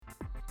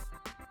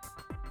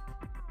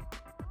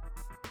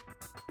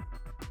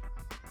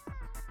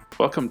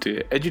Welcome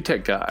to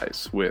EduTech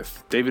Guys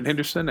with David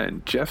Henderson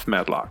and Jeff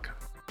Madlock.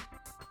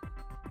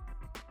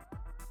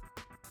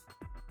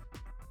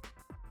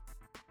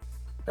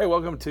 Hey,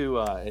 welcome to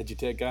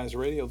EduTech Guys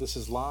Radio. This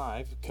is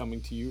live coming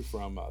to you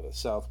from the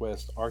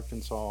Southwest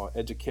Arkansas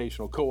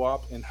Educational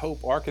Co-op in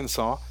Hope,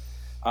 Arkansas.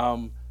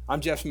 I'm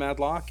Jeff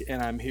Madlock,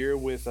 and I'm here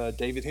with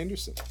David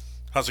Henderson.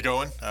 How's it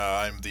going?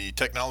 I'm the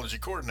technology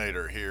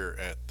coordinator here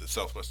at the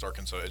Southwest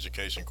Arkansas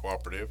Education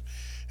Cooperative,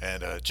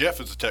 and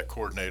Jeff is the tech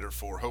coordinator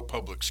for Hope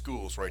Public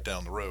Schools right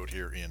down the road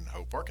here in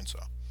Hope,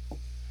 Arkansas.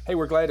 Hey,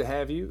 we're glad to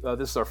have you.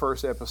 This is our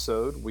first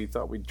episode. We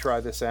thought we'd try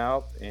this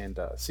out and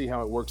see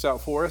how it works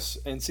out for us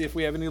and see if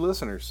we have any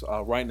listeners.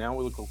 Right now,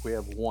 we look like we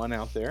have one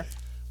out there.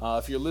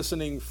 If you're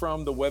listening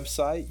from the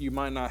website, you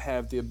might not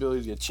have the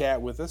ability to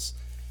chat with us.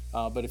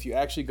 But if you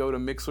actually go to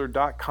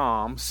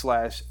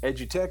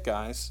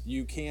mixler.com/edutechguys,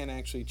 you can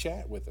actually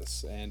chat with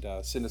us and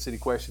send us any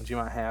questions you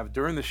might have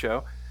during the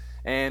show,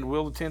 and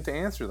we'll attempt to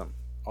answer them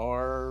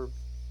or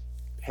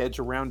hedge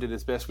around it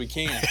as best we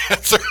can.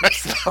 That's right.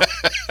 So,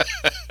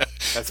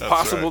 that's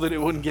possible that it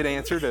wouldn't get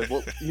answered.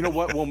 Well, you know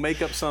what? We'll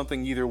make up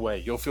something either way.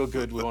 You'll feel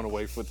good. We want to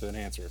wait with an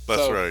answer.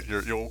 That's right.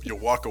 You'll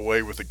walk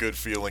away with a good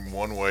feeling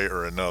one way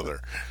or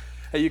another.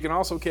 Hey, you can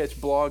also catch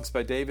blogs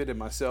by David and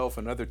myself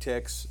and other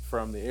techs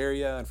from the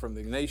area and from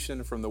the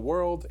nation, from the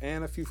world,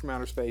 and a few from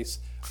outer space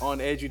on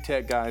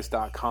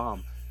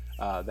edutechguys.com.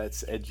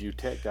 That's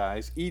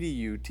edutechguys,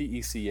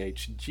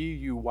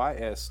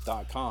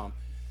 edutechguys.com.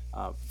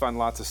 Find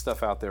lots of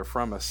stuff out there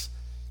from us.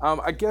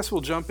 I guess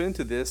we'll jump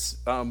into this.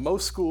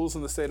 Most schools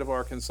in the state of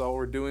Arkansas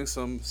are doing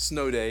some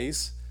snow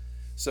days.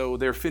 So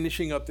they're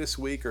finishing up this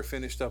week or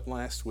finished up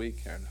last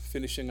week and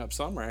finishing up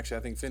summer. Actually,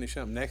 I think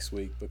finishing up next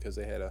week because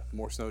they had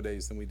more snow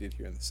days than we did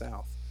here in the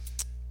South.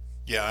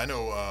 Yeah, I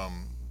know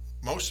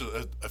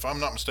if I'm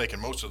not mistaken,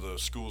 most of the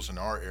schools in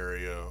our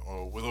area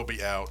will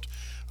be out.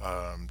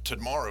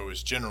 Tomorrow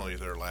is generally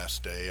their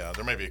last day.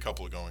 There may be a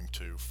couple going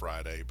to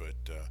Friday, but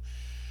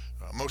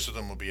most of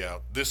them will be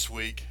out this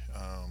week.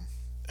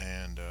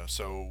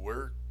 So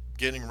we're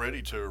getting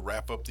ready to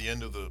wrap up the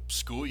end of the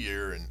school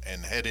year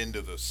and head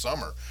into the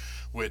summer,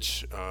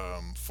 which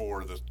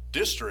for the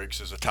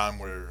districts is a time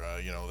where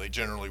they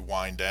generally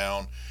wind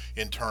down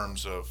in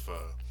terms of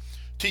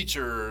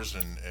teachers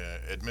and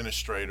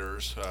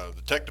administrators.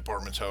 The tech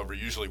departments, however,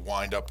 usually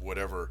wind up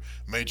whatever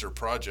major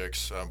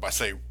projects. I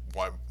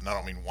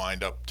don't mean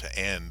wind up to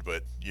end,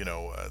 but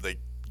they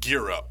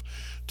gear up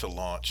to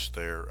launch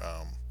their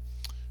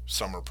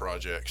summer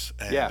projects.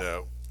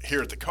 And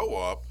here at the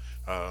co-op,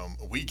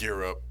 we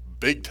gear up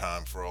big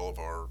time for all of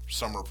our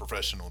summer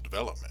professional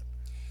development.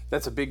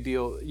 That's a big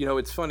deal.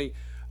 It's funny.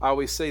 I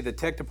always say the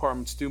tech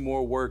departments do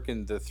more work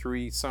in the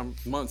 3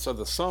 months of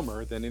the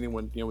summer than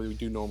anyone we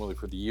do normally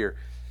for the year.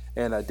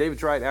 And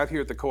David's right. Out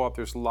here at the co-op,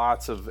 there's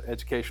lots of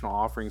educational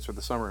offerings for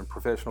the summer and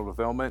professional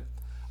development.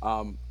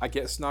 I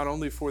guess not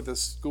only for the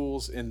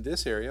schools in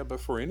this area, but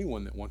for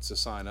anyone that wants to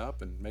sign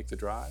up and make the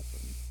drive.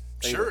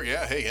 Sure,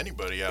 yeah. Hey,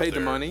 anybody out there. Pay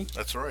the money.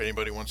 That's right.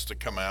 Anybody wants to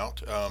come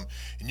out, and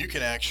you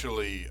can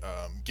actually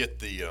get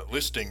the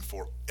listing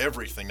for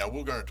everything. Now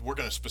we're going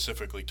to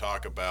specifically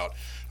talk about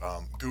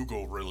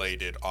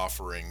Google-related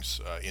offerings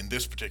in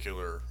this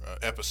particular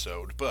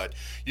episode, but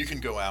you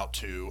can go out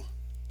to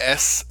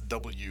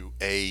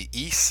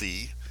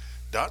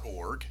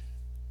swaec.org.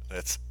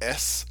 That's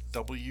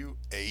swaec.org,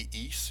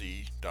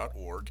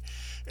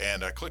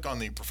 and click on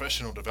the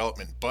professional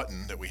development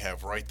button that we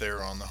have right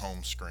there on the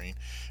home screen.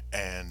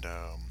 And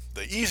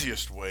the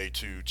easiest way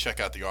to check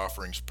out the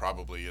offerings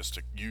probably is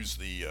to use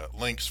the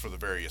links for the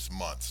various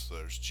months.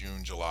 There's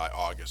June, July,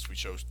 August. We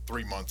show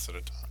 3 months at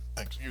a time.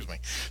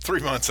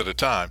 3 months at a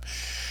time.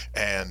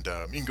 And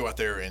you can go out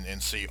there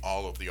and see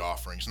all of the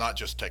offerings, not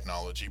just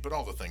technology, but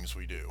all the things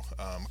we do.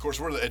 Of course,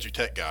 we're the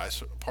EduTech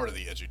guys, part of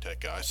the EduTech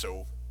guys,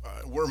 so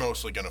we're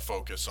mostly going to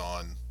focus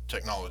on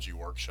technology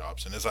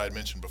workshops. And as I had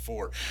mentioned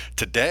before,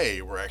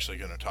 today we're actually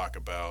going to talk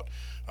about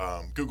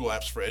Google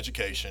Apps for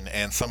Education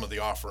and some of the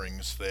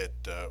offerings that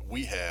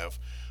we have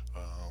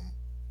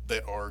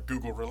that are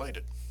Google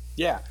related.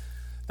 Yeah,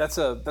 that's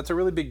a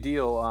really big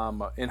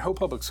deal. In Hope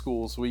Public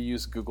Schools, we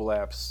use Google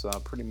Apps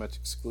pretty much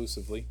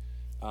exclusively.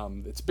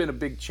 It's been a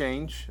big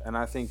change, and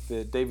I think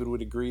that David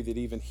would agree that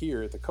even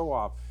here at the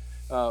co-op,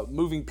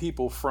 moving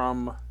people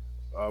from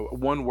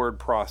one word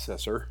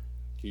processor,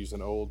 to use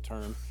an old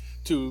term,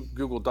 to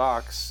Google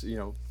Docs,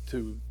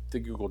 to the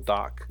Google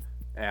Doc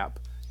app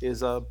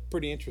is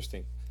pretty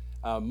interesting.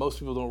 Most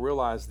people don't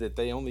realize that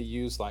they only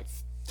use like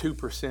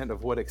 2%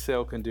 of what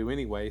Excel can do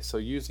anyway, so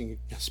using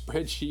a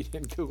spreadsheet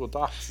in Google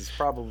Docs is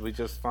probably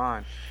just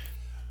fine.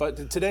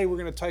 But today we're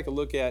going to take a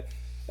look at,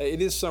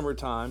 it is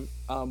summertime,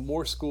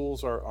 more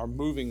schools are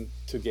moving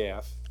to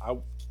GAF. I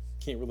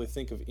can't really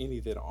think of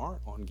any that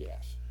aren't on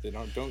GAF, that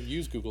don't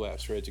use Google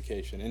Apps for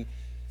Education.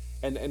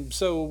 And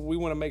so we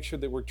want to make sure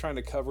that we're trying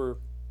to cover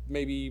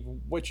maybe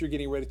what you're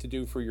getting ready to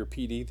do for your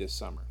PD this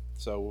summer.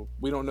 So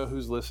we don't know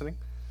who's listening.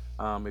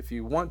 If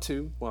you want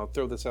to, well, I'll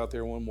throw this out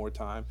there one more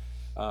time.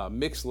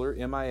 Mixler,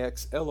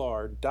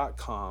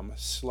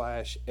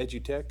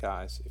 mixlr.com/edutech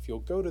guys. If you'll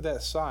go to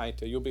that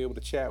site, you'll be able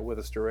to chat with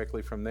us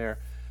directly from there.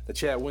 The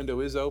chat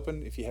window is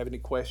open. If you have any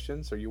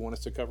questions or you want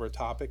us to cover a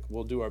topic,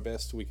 we'll do our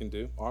best we can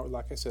do. Or,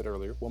 like I said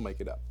earlier, we'll make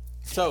it up.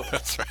 So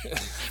That's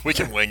right. We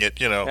can wing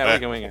it, you know. yeah, we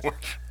can wing it. We're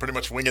pretty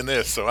much winging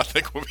this, so I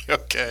think we'll be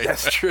okay.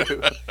 That's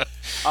true.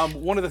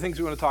 One of the things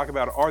we want to talk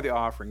about are the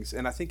offerings,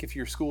 and I think if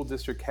your school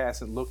district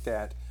hasn't looked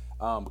at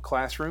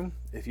Classroom,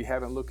 if you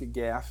haven't looked at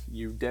GAF,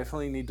 you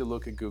definitely need to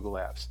look at Google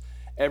Apps.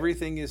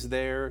 Everything is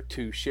there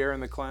to share in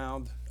the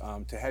cloud,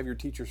 to have your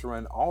teachers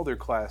run all their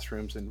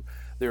classrooms and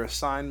their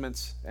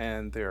assignments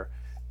and their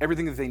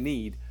everything that they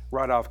need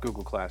right off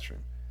Google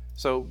Classroom.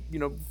 So,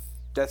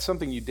 that's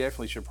something you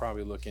definitely should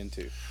probably look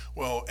into.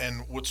 Well,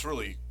 and what's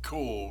really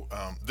cool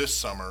this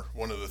summer,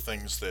 one of the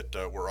things that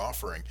we're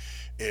offering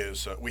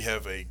is we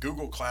have a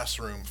Google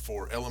Classroom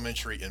for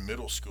elementary and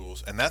middle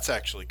schools, and that's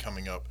actually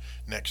coming up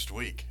next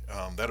week.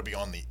 That'll be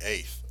on the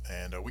 8th,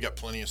 and we got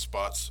plenty of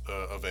spots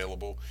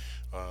available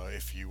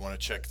if you want to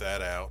check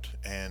that out.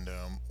 And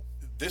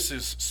this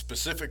is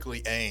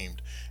specifically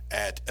aimed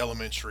at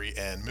elementary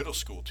and middle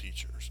school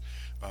teachers.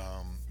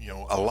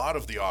 A lot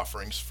of the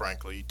offerings,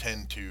 frankly,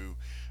 tend to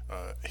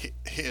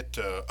hit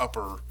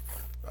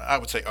I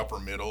would say upper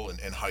middle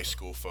and high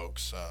school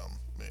folks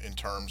in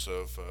terms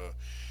of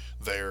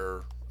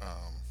their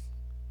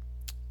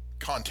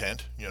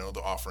content,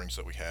 the offerings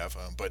that we have.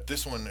 But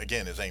this one,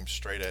 again, is aimed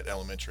straight at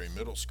elementary and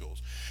middle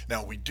schools.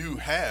 Now, we do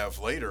have,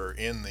 later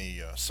in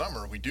the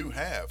summer, we do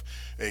have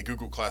a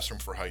Google Classroom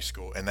for high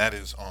school, and that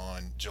is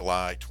on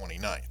July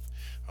 29th.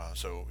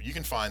 So you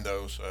can find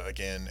those,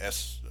 again,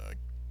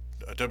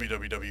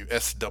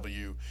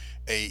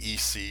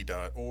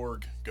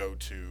 www.swaec.org. Go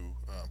to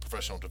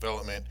professional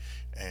development,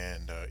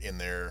 and in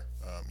there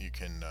you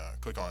can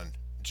click on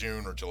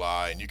June or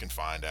July, and you can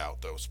find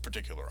out those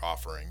particular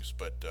offerings.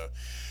 But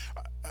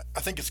I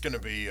think it's going to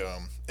be,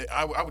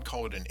 I would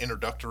call it an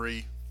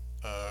introductory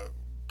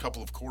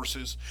couple of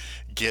courses,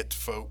 get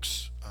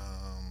folks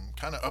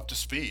kind of up to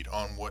speed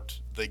on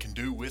what they can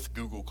do with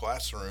Google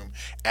Classroom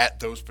at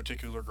those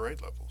particular grade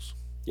levels.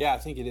 Yeah, I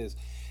think it is.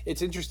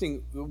 It's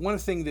interesting. One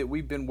thing that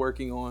we've been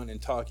working on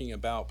and talking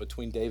about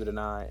between David and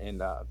I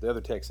and the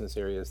other techs in this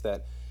area is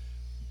that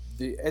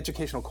the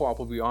educational co-op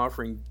will be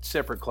offering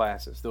separate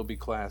classes. There'll be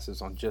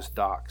classes on just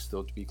docs.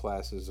 There'll be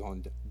classes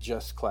on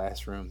just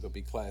Classroom. There'll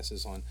be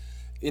classes on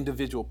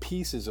individual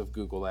pieces of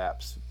Google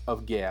Apps,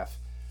 of GAF.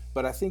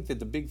 But I think that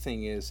the big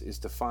thing is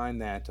to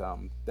find that,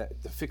 to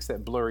fix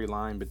that blurry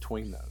line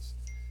between those.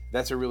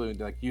 That's really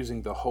like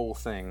using the whole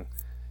thing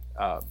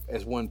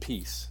as one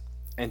piece.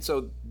 And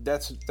so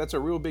that's a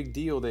real big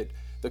deal that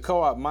the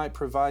co-op might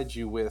provide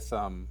you with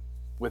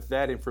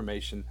that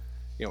information,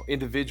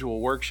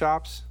 individual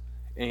workshops,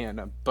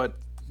 and but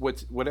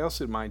what else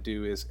it might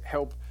do is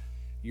help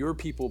your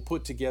people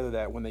put together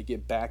that when they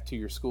get back to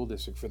your school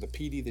district for the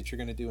PD that you're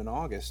going to do in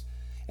August,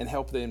 and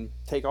help them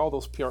take all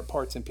those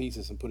parts and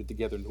pieces and put it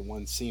together into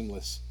one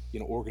seamless,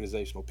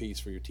 organizational piece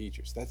for your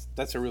teachers.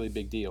 That's a really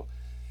big deal.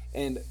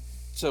 And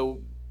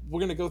so we're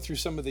going to go through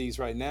some of these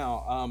right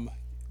now.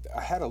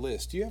 I had a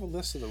list. Do you have a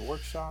list of the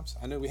workshops?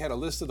 I know we had a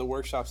list of the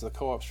workshops the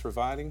co-op's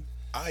providing.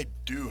 I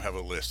do have a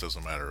list, as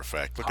a matter of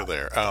fact. Look at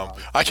there.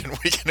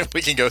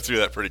 We can go through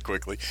that pretty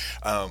quickly.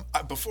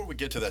 Before we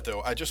get to that,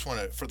 though, I just want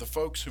to, for the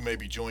folks who may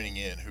be joining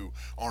in who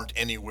aren't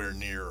anywhere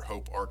near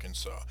Hope,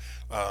 Arkansas,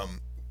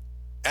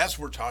 as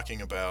we're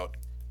talking about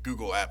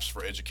Google Apps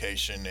for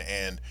education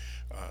and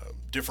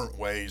different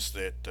ways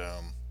that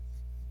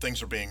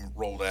things are being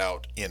rolled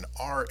out in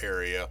our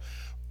area,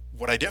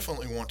 what I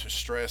definitely want to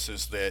stress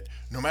is that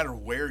no matter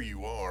where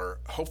you are,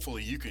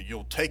 hopefully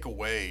you'll take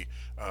away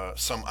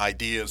some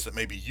ideas that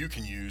maybe you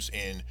can use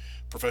in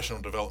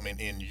professional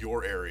development in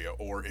your area,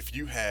 or if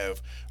you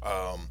have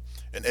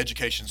an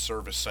education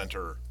service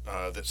center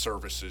that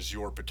services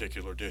your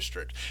particular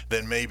district,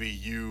 then maybe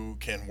you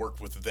can work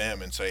with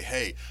them and say,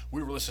 hey,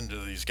 we were listening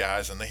to these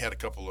guys and they had a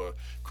couple of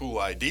cool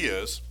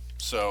ideas,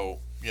 so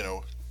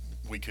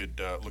we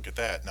could look at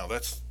that. Now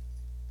that's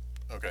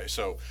okay.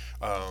 So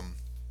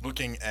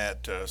looking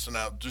at, so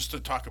now just to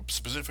talk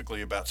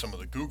specifically about some of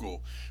the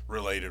Google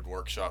related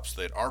workshops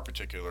that our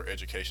particular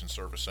education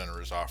service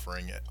center is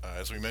offering,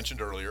 as we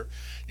mentioned earlier,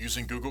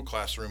 using Google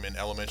Classroom in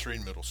elementary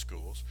and middle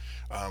schools.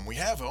 We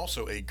have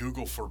also a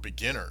Google for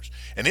Beginners,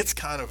 and it's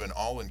kind of an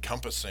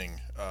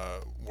all-encompassing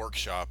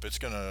workshop. It's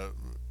going to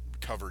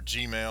cover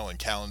Gmail and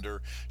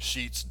calendar,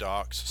 sheets,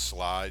 docs,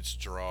 slides,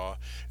 draw.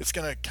 It's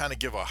going to kind of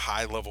give a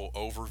high-level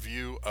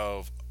overview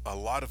of a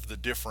lot of the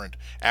different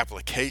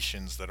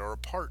applications that are a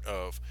part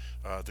of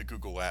the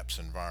Google Apps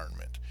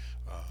environment.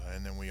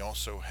 And then we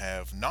also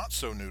have Not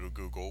So New to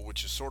Google,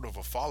 which is sort of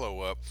a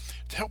follow-up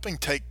to helping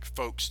take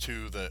folks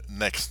to the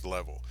next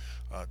level,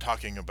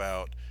 talking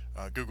about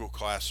Google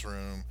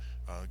Classroom,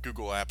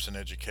 Google Apps in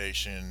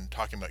education,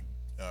 talking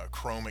about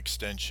Chrome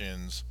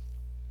extensions,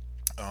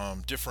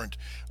 different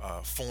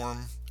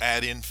form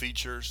add-in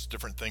features,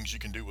 different things you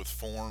can do with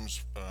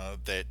forms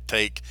that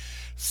take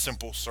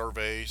simple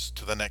surveys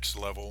to the next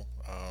level,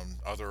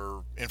 other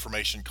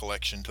information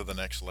collection to the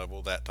next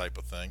level, that type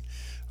of thing.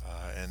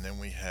 And then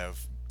we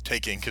have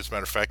taking, as a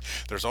matter of fact,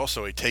 there's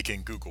also a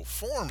taking Google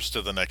Forms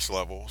to the next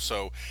level.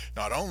 So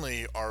not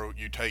only are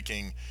you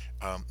taking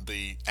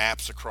the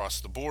apps across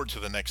the board to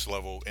the next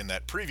level in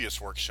that previous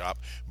workshop,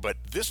 but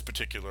this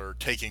particular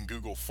taking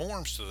Google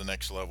Forms to the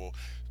next level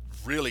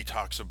really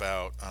talks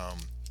about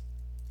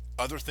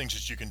other things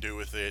that you can do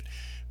with it,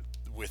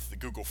 with the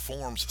Google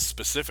Forms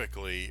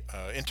specifically,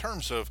 in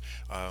terms of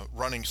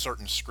running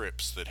certain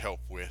scripts that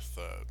help with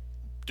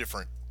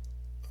different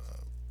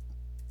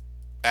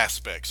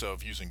aspects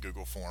of using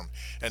Google Form.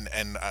 And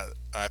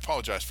I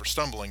apologize for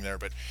stumbling there,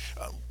 but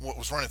what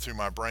was running through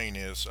my brain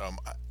is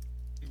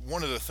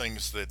one of the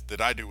things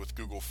that I do with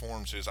Google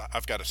Forms is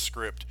I've got a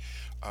script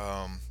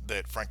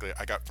that frankly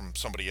I got from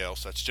somebody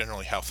else. That's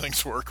generally how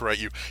things work, right?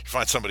 You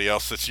find somebody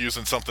else that's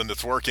using something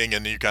that's working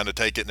and you kind of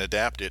take it and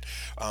adapt it.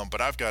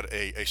 But I've got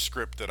a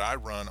script that I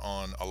run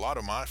on a lot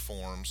of my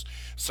forms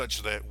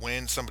such that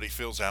when somebody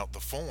fills out the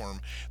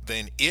form,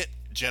 then it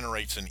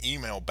generates an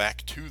email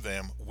back to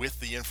them with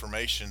the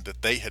information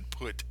that they had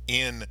put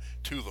in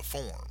to the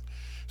form.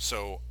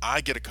 So I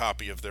get a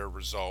copy of their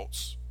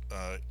results,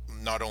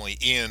 not only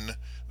in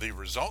the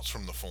results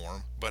from the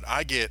form, but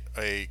I get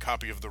a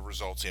copy of the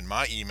results in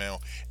my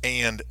email,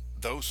 and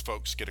those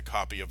folks get a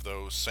copy of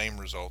those same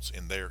results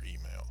in their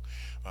email.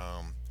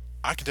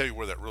 I can tell you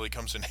where that really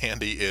comes in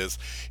handy is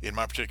in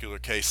my particular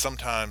case.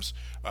 Sometimes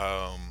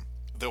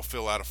they'll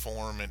fill out a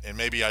form and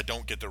maybe I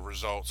don't get the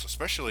results,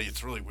 especially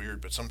it's really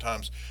weird, but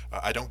sometimes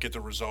I don't get the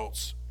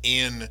results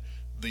in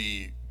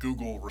the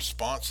Google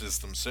responses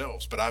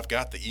themselves, but I've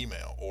got the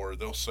email, or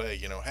they'll say,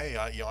 hey,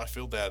 I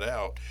filled that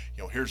out.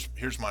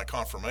 Here's my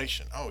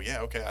confirmation. Oh yeah,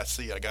 okay, I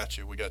see, I got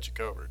you. We got you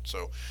covered.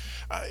 So,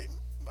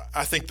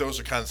 I think those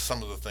are kind of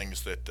some of the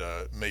things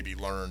that may be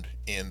learned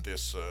in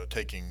this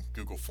taking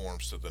Google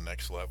Forms to the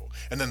next level.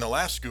 And then the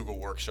last Google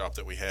workshop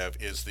that we have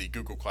is the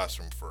Google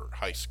Classroom for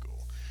high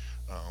school.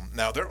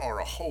 Now there are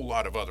a whole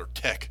lot of other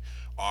tech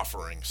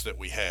offerings that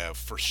we have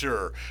for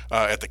sure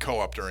at the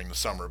co-op during the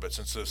summer, but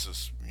since this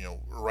is,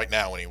 right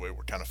now anyway,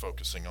 we're kind of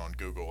focusing on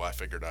Google, I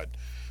figured I'd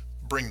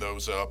bring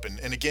those up.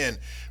 And again,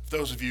 for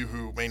those of you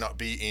who may not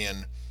be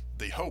in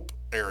the Hope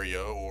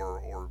area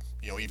or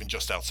even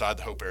just outside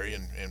the Hope area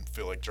and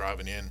feel like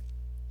driving in,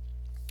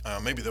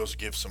 maybe those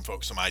give some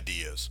folks some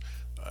ideas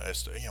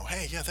as to,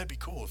 hey, yeah, that'd be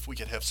cool if we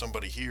could have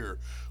somebody here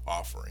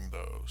offering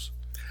those.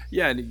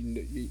 Yeah,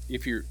 and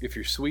if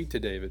you're sweet to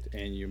David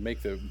and you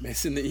make the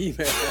miss in the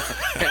email,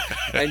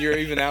 and you're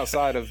even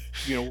outside of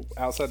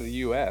the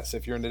U.S.,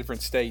 if you're in a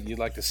different state and you'd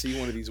like to see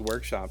one of these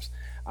workshops,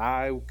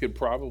 I could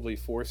probably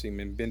force him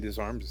and bend his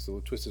arm,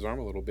 twist his arm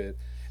a little bit,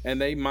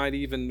 and they might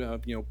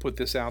even put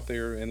this out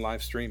there and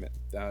live stream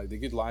it. They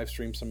could live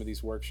stream some of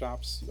these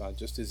workshops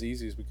just as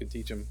easy as we could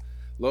teach them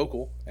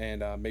local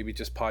and maybe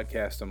just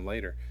podcast them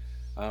later.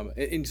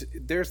 And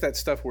there's that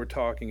stuff we're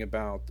talking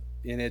about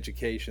in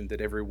education that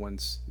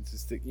everyone's,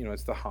 it's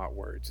the hot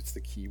words, it's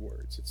the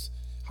keywords, it's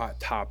hot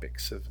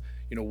topics of,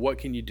 what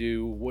can you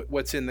do,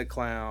 what's in the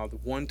cloud,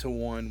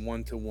 one-to-one,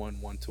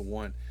 one-to-one,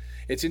 one-to-one.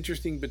 It's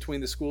interesting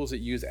between the schools that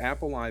use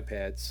Apple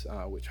iPads,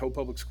 which Hope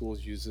Public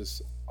Schools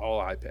uses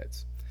all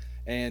iPads,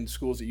 and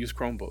schools that use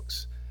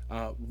Chromebooks.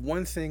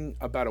 One thing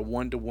about a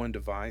one-to-one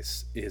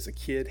device is a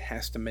kid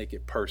has to make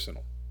it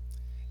personal.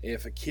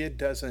 If a kid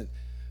doesn't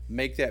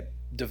make that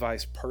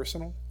device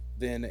personal,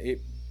 then it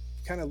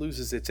kind of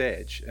loses its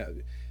edge.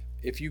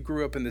 If you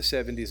grew up in the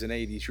 70s and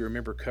 80s, you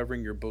remember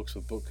covering your books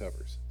with book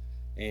covers,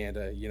 and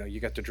you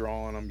got to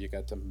draw on them, you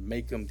got to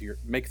make them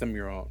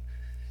your own.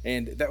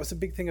 And that was a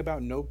big thing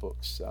about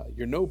notebooks.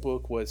 Your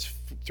notebook was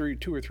 2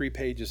 or 3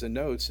 pages of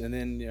notes, and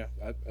then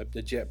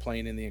a jet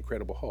plane and the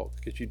Incredible Hulk,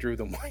 because you drew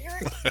them while you're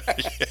in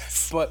class.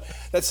 Yes. But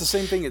that's the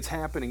same thing that's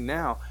happening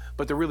now.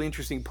 But the really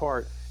interesting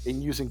part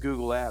in using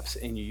Google Apps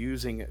and you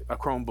using a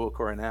Chromebook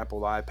or an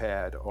Apple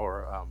iPad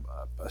or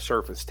a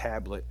Surface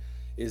tablet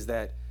is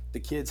that the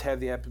kids have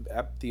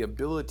the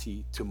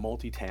ability to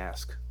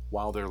multitask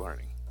while they're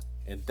learning,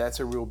 and that's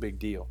a real big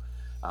deal.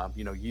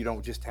 You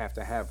don't just have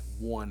to have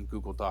one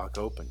Google Doc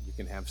open. You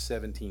can have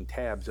 17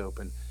 tabs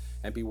open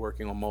and be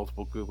working on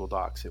multiple Google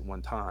Docs at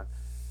one time.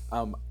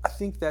 I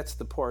think that's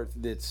the part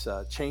that's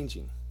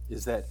changing,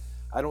 is that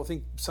I don't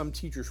think some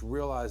teachers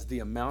realize the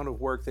amount of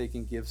work they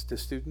can give to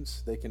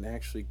students. They can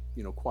actually,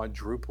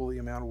 quadruple the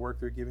amount of work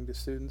they're giving to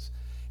students,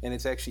 and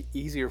it's actually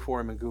easier for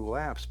them in Google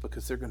Apps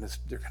because they're gonna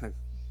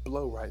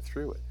blow right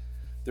through it.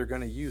 They're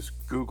gonna use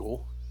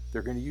Google.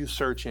 They're gonna use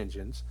search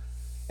engines,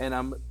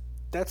 and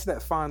that's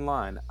that fine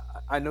line.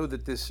 I know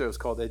that this show is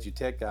called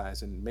EduTech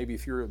Guys, and maybe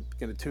if you're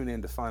going to tune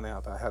in to find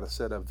out how to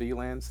set up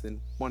VLANs, then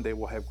one day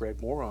we'll have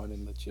Greg Moore on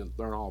and let you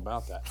learn all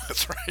about that.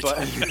 That's right.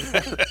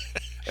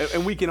 But,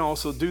 and we can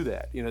also do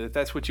that. If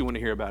that's what you want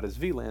to hear about is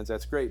VLANs,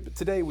 that's great. But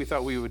today we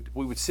thought we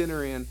would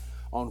center in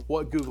on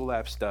what Google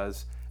Apps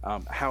does,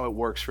 how it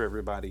works for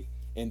everybody,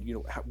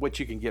 and what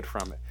you can get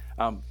from it.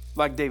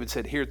 Like David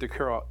said, here at the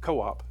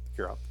co-op,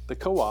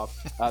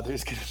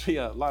 there's going to be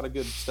a lot of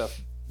good stuff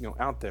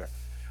out there.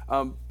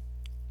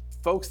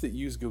 Folks that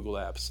use Google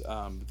Apps,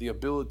 the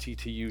ability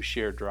to use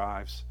shared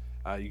drives,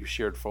 use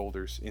shared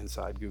folders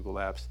inside Google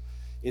Apps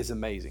is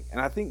amazing.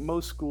 And I think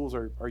most schools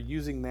are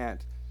using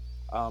that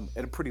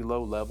at a pretty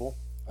low level.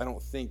 I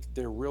don't think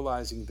they're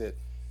realizing that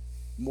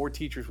more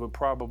teachers would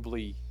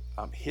probably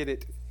hit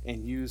it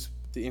and use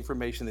the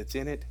information that's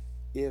in it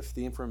if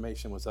the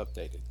information was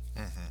updated.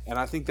 And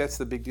I think that's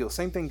the big deal.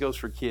 Same thing goes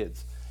for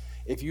kids.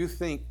 If you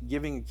think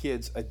giving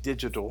kids a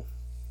digital,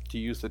 to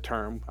use the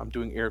term, I'm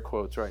doing air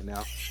quotes right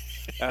now,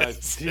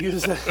 to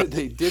use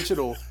the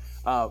digital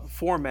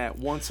format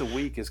once a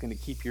week is going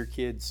to keep your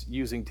kids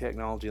using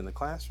technology in the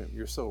classroom,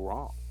 you're so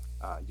wrong.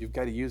 You've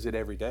got to use it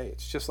every day.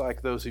 It's just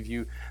like those of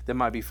you that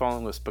might be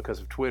following us because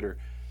of Twitter.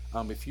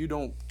 If you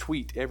don't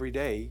tweet every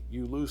day,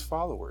 you lose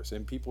followers,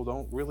 and people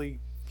don't really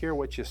care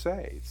what you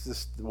say. It's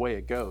just the way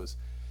it goes.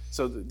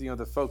 So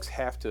the folks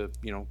have to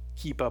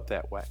keep up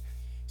that way.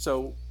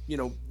 So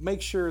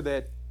make sure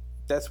that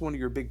that's one of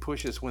your big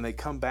pushes when they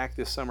come back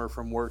this summer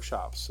from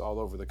workshops all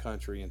over the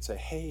country and say,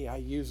 hey, I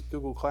use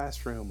Google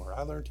Classroom, or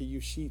I learned to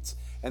use Sheets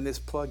and this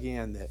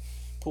plugin that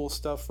pulls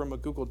stuff from a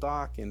Google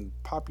Doc and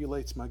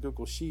populates my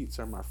Google Sheets,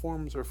 or my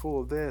forms are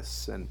full of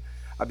this, and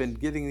I've been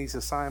getting these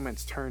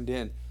assignments turned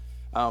in.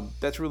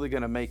 That's really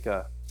going to make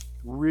it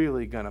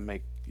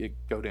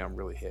go down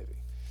really heavy.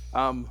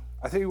 I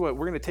tell you what,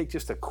 we're going to take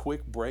just a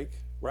quick break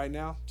right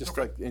now,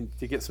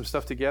 to get some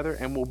stuff together,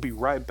 and we'll be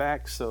right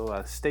back.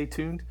 So stay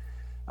tuned.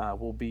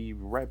 We'll be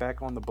right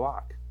back on the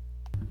block.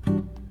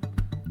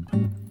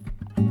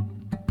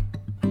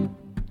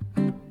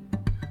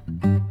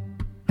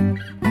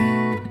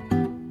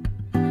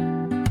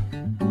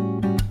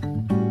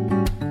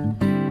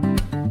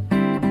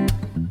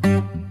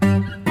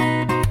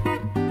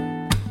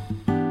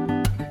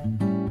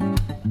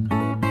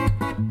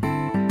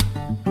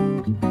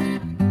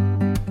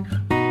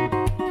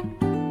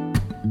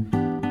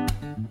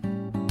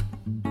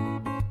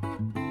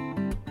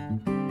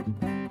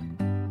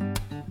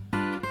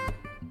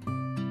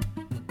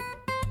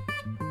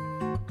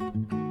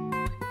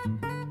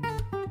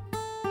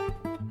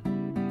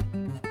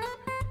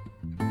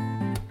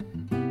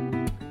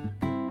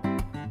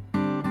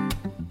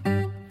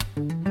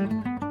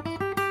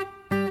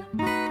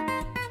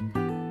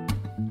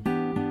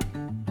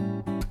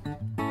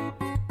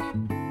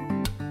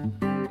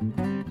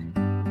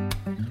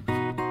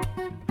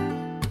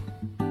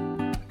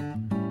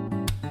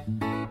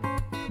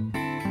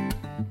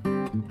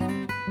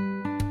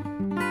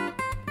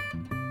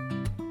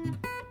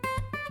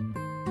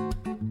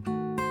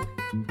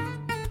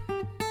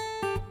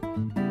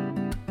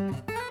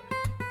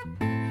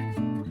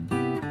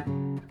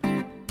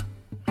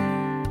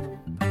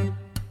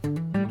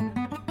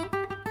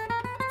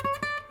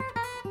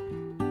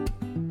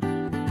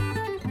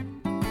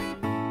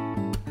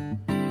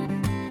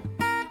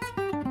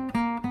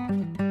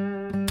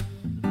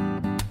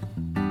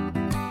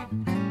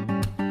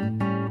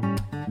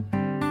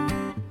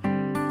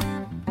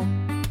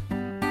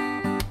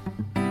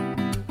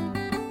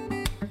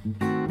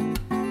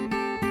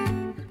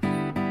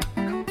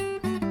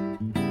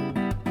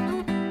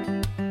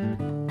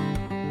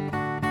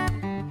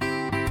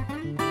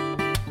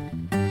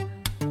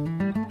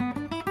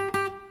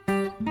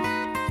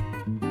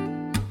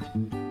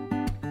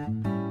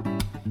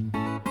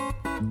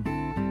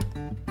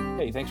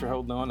 Hey, thanks for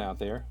holding on out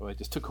there. I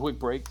just took a quick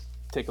break,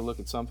 take a look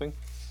at something.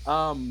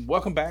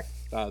 Welcome back.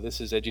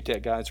 This is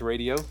EduTech Guys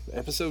Radio,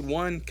 episode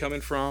 1,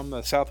 coming from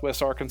the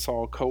Southwest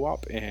Arkansas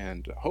Co-op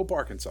and Hope,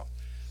 Arkansas.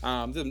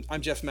 I'm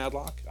Jeff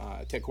Madlock,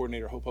 Tech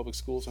Coordinator at Hope Public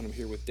Schools, and I'm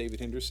here with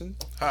David Henderson.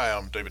 Hi,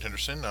 I'm David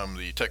Henderson. I'm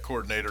the Tech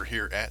Coordinator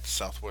here at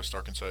Southwest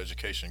Arkansas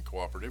Education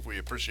Cooperative. We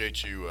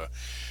appreciate you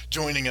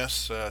joining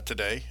us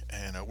today,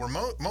 and we're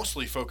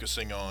mostly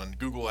focusing on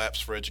Google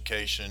Apps for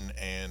Education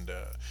and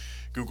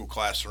Google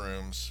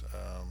Classrooms.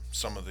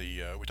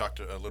 We talked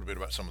a little bit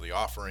about some of the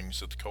offerings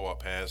that the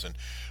co-op has, and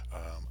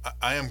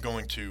I am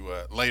going to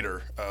a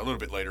little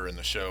bit later in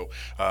the show,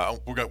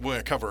 we're going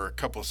to cover a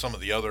couple of some of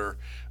the other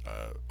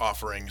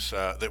offerings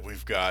that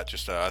we've got.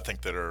 I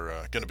think that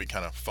are going to be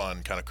kind of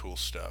fun, kind of cool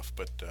stuff.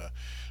 But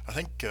I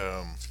think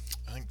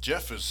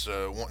Jeff is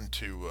wanting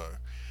to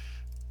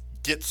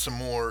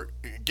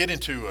get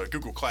into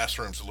Google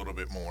Classrooms a little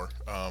bit more.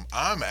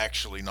 I'm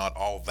actually not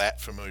all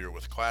that familiar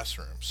with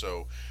Classroom,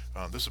 so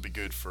this will be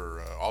good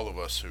for all of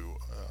us who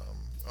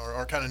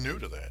are kind of new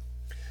to that.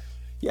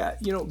 Yeah,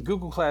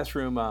 Google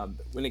Classroom,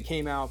 when it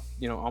came out,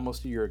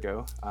 almost a year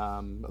ago,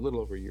 a little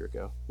over a year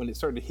ago, when it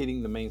started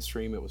hitting the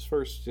mainstream, it was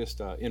first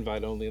just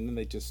invite only, and then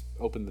they just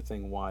opened the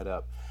thing wide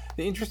up.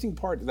 The interesting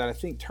part that I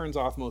think turns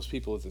off most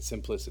people is the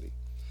simplicity.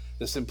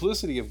 The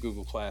simplicity of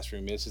Google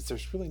Classroom is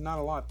there's really not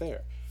a lot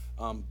there,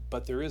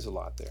 but there is a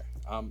lot there.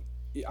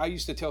 I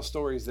used to tell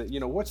stories that,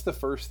 what's the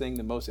first thing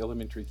that most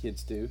elementary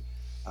kids do?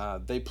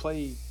 They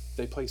play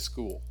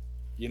school.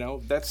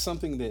 That's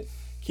something that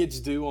kids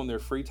do on their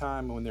free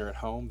time when they're at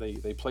home.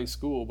 They play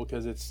school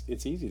because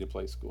it's easy to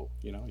play school.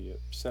 You know, you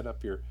set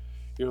up your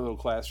little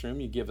classroom,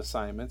 you give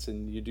assignments,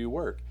 and you do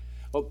work.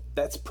 Well,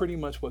 that's pretty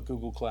much what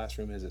Google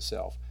Classroom is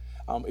itself.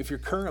 If you're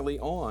currently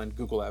on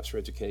Google Apps for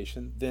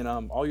Education, then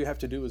all you have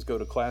to do is go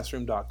to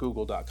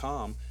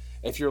classroom.google.com.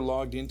 If you're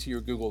logged into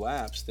your Google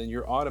Apps, then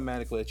you're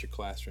automatically at your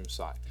Classroom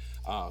site.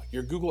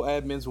 Your Google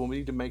admins will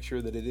need to make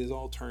sure that it is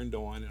all turned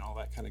on and all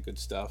that kind of good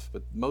stuff,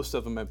 but most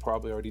of them have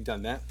probably already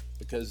done that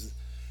because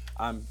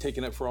I'm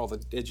taking up for all the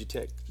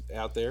edutech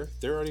out there.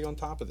 They're already on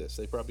top of this.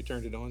 They probably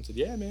turned it on and said,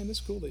 yeah, man, this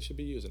is cool. They should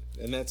be using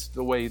it. And that's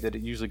the way that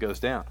it usually goes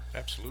down.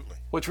 Absolutely.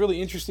 What's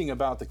really interesting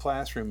about the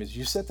classroom is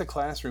you set the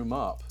classroom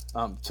up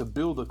to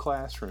build a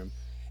classroom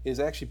is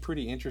actually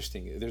pretty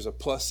interesting. There's a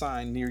plus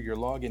sign near your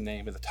login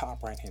name in the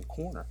top right-hand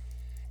corner,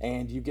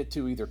 and you get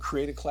to either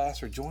create a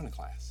class or join a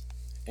class.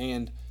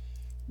 And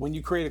when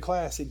you create a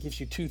class, it gives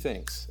you two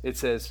things. It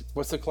says,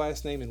 what's the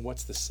class name and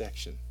what's the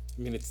section?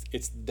 I mean,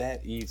 it's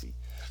that easy.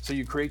 So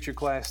you create your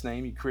class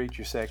name, you create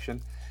your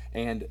section,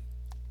 and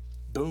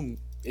boom,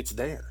 it's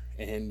there.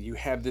 And you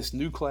have this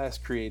new class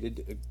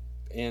created.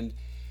 And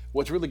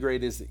what's really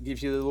great is it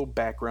gives you a little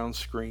background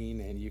screen,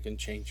 and you can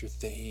change your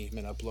theme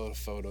and upload a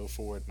photo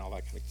for it and all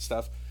that kind of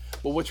stuff.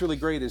 But what's really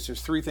great is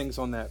there's three things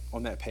on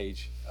that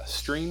page: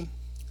 stream,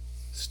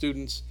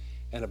 students,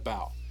 and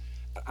about.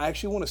 I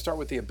actually want to start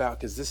with the about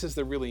because this is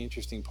the really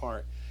interesting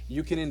part.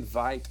 You can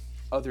invite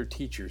other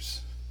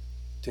teachers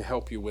to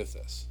help you with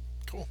this.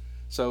 Cool.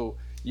 So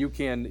you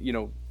can,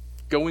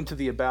 go into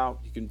the about,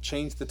 you can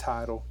change the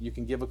title, you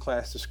can give a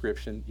class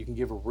description, you can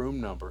give a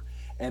room number,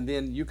 and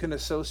then you can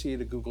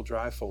associate a Google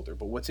Drive folder.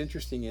 But what's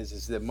interesting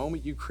is the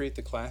moment you create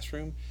the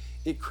classroom,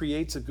 it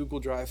creates a Google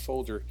Drive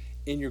folder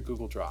in your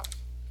Google Drive.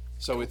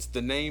 So it's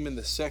the name and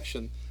the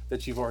section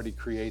that you've already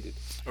created.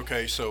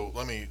 Okay, so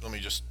let me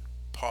just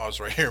pause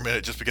right here a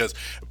minute, just because,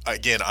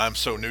 again, I'm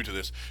so new to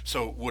this.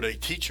 So would a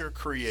teacher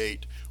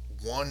create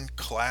one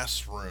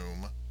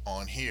classroom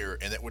on here,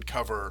 and that would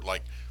cover,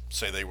 like,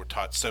 say they were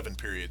taught 7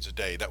 periods a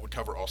day, that would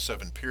cover all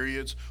 7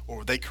 periods, or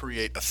would they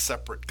create a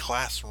separate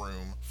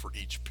classroom for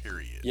each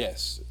period?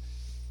 Yes.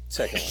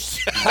 Second one.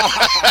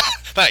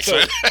 Thanks. So,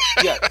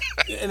 yeah,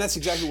 and that's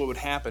exactly what would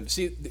happen.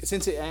 See,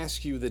 since it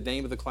asks you the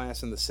name of the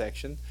class and the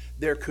section,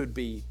 there could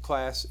be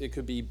class, it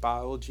could be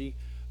biology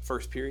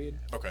first period.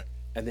 Okay.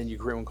 And then you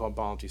create one called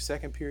biology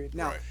second period.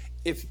 Now, Right.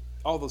 if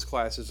all those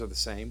classes are the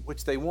same,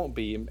 which they won't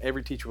be, and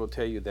every teacher will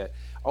tell you that,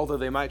 although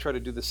they might try to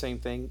do the same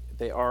thing,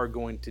 they are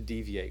going to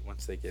deviate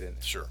once they get in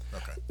there. Sure.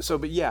 Okay. So,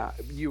 but yeah,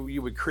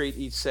 you would create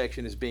each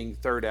section as being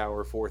third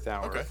hour, fourth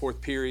hour, Okay. fourth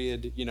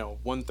period,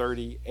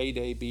 1:30, A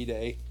day, B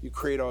day. You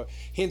create all,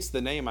 hence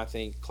the name, I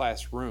think,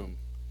 classroom,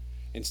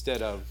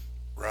 instead of.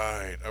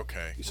 Right.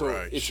 Okay. So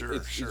right. it's, Sure.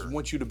 it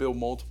wants you to build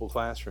multiple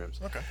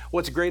classrooms. Okay.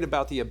 What's great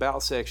about the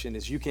about section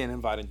is you can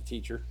invite a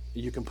teacher.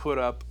 You can put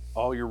up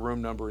all your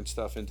room number and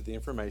stuff into the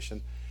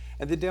information.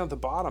 And then down at the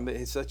bottom,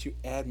 it lets you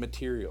add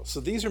materials.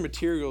 So these are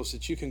materials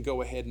that you can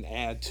go ahead and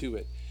add to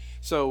it.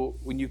 So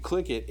when you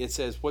click it, it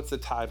says, what's the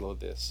title of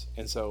this?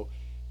 And so,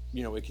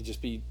 it could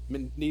just be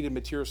needed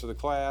materials for the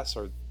class,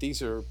 or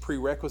these are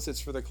prerequisites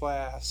for the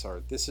class,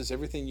 or this is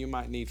everything you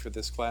might need for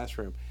this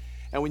classroom.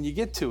 And when you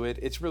get to it,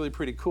 it's really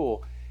pretty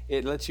cool.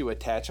 It lets you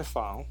attach a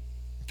file,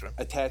 Okay.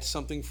 attach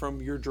something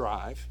from your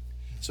drive.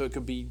 So it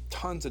could be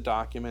tons of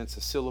documents,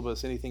 a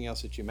syllabus, anything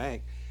else that you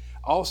make.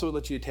 Also, it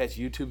lets you attach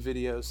YouTube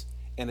videos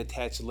and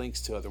attach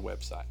links to other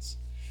websites.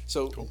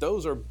 So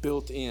those are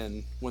built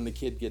in when the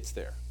kid gets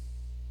there,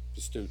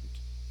 the student.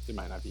 It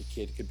might not be a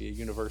kid, it could be a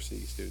university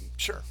student.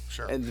 Sure.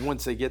 And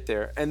once they get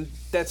there, and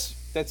that's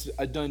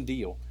a done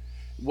deal.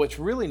 What's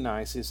really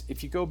nice is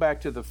if you go back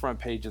to the front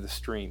page of the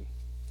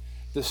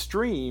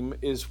stream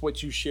is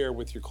what you share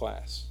with your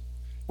class,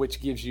 which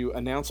gives you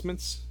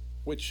announcements,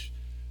 which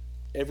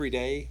every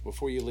day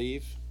before you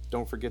leave,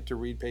 don't forget to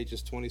read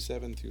pages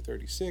 27 through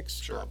 36,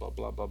 Sure. blah, blah,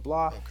 blah, blah,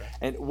 blah. Okay.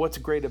 And what's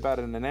great about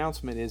an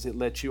announcement is it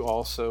lets you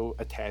also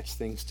attach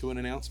things to an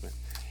announcement.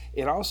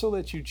 It also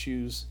lets you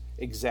choose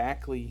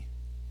exactly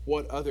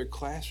what other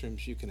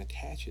classrooms you can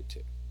attach it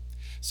to.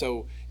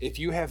 So if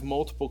you have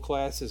multiple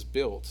classes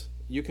built,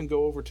 you can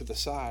go over to the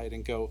side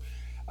and go,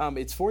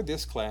 it's for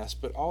this class,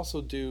 but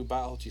also do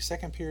biology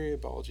second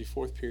period, biology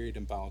fourth period,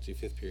 and biology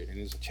fifth period. And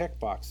there's a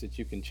checkbox that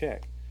you can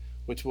check,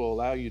 which will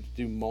allow you to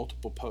do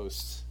multiple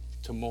posts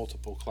to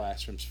multiple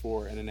classrooms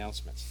for an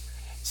announcements.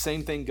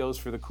 Same thing goes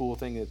for the cool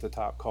thing at the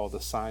top called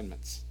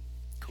assignments.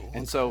 Cool.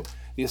 And so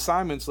the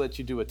assignments let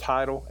you do a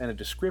title and a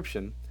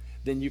description.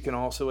 Then you can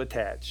also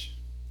attach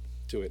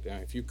to it.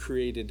 If you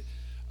created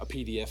a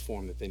PDF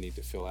form that they need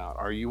to fill out,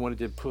 or you wanted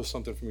to pull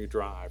something from your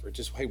drive, or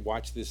just, hey,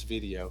 watch this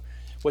video.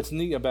 What's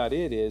neat about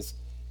it is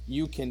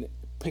you can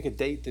pick a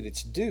date that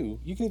it's due.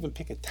 You can even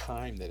pick a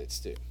time that it's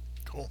due.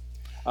 Cool.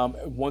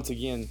 Once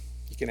again,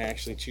 you can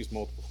actually choose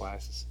multiple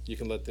classes. You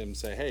can let them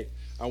say, hey,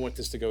 I want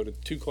this to go to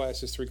 2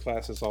 classes, 3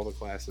 classes, all the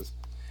classes,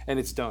 and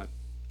it's done.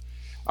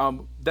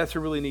 That's a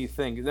really neat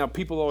thing. Now,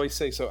 people always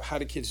say, so how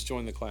do kids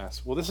join the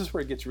class? Well, this is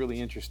where it gets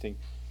really interesting.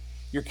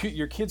 Your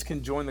kids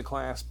can join the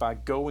class by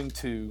going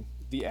to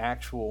the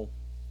actual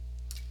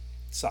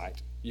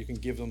site. You can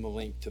give them a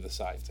link to the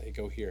site. Say,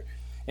 go here.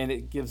 And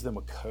it gives them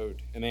a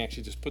code. And they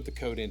actually just put the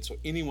code in so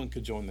anyone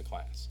could join the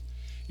class.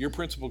 Your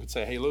principal could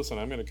say, hey, listen,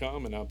 I'm going to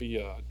come and I'll be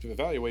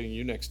evaluating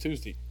you next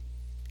Tuesday.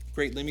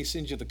 Great, let me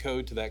send you the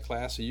code to that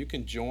class so you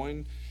can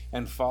join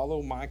and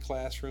follow my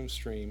classroom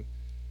stream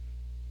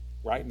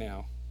right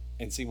now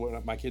and see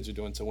what my kids are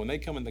doing. So when they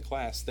come in the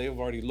class, they've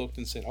already looked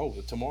and said, oh,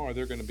 tomorrow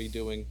they're going to be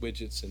doing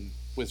widgets and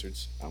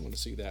wizards. I want to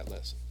see that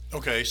lesson.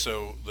 Okay,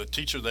 so the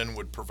teacher then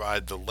would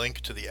provide the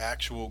link to the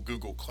actual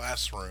Google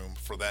Classroom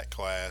for that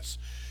class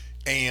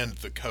and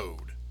the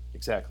code.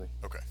 Exactly.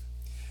 Okay.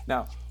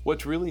 Now,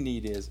 what's really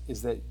neat is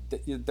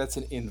that's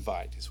an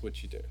invite is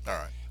what you do. All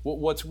right.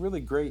 What's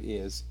really great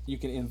is you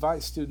can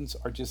invite students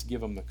or just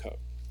give them the code.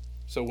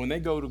 So when they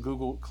go to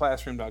Google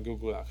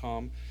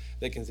classroom.google.com,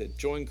 they can say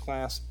join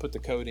class, put the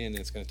code in, and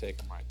it's going to take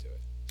them right to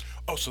it.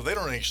 Oh, so they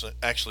don't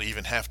actually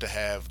even have to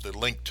have the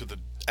link to the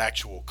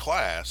actual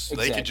class.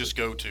 Exactly. They could just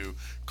go to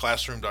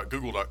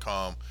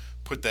classroom.google.com,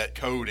 put that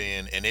code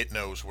in, and it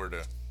knows where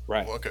to.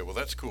 Right. Well, okay, well,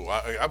 that's cool.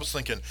 I was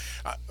thinking,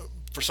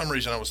 for some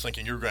reason, I was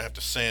thinking you were going to have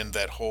to send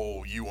that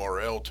whole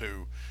URL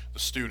to the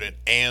student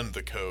and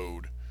the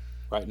code.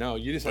 Right. No,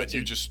 you just have But to,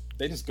 you just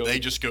they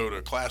just go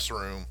to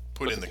Classroom,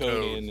 put in the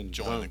code, in and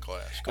join boom. the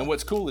class. And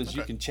what's cool is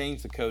you Okay. can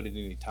change the code at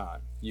any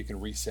time. You can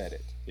reset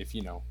it if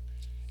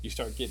you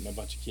start getting a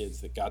bunch of kids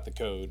that got the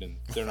code and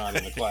they're not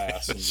in the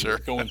class and Sure. you're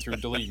going through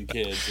deleting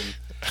kids. And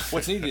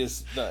what's neat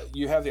is that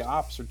you have the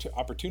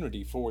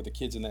opportunity for the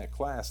kids in that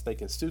class.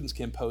 Students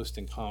can post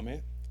and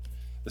comment.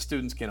 The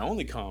students can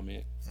only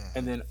comment,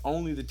 and then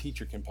only the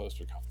teacher can post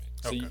or comment.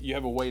 So Okay. you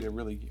have a way to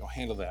really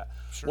handle that.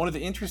 Sure. One of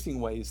the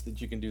interesting ways that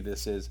you can do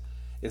this is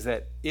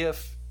that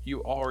if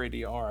you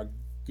already are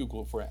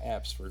Google for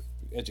Apps for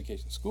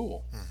Education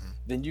School,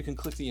 then you can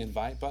click the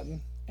invite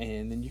button,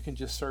 and then you can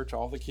just search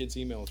all the kids'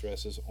 email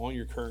addresses on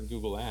your current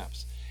Google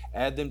Apps,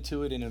 add them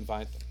to it, and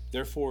invite them.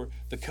 Therefore,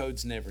 the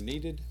code's never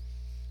needed.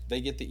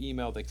 They get the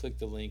email, they click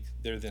the link,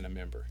 they're then a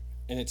member,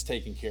 and it's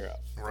taken care of.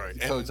 Right.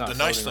 The And code's not the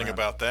nice floating thing around.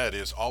 about that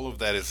is all of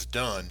that is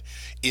done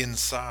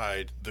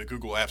inside the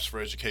Google Apps for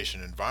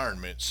Education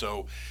environment.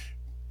 So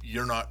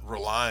you're not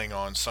relying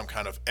on some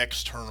kind of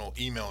external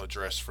email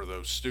address for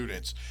those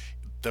students.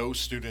 Those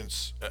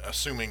students,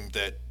 assuming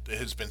that it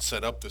has been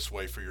set up this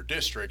way for your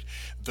district,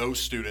 those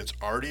students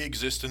already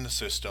exist in the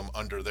system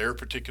under their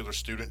particular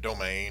student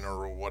domain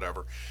or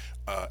whatever.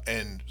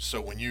 And so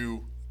when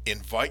you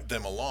invite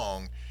them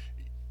along,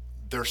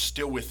 they're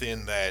still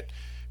within that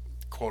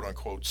quote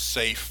unquote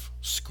safe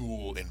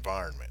school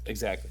environment.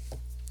 Exactly.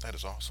 That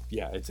is awesome.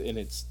 Yeah,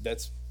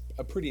 that's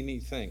a pretty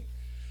neat thing.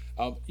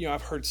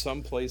 I've heard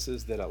some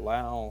places that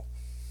allow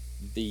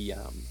the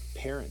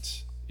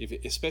parents,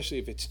 especially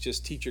if it's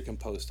just teacher can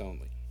post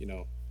only.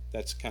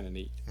 That's kind of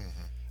neat.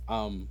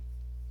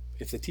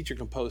 If the teacher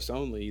can post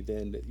only,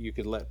 then you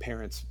could let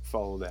parents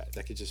follow that.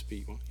 That could just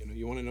be,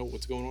 you want to know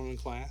what's going on in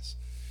class.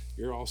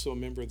 You're also a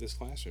member of this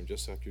classroom,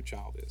 just like your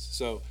child is.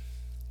 So,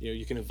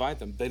 you can invite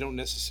them. They don't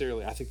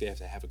necessarily, I think they have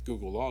to have a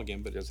Google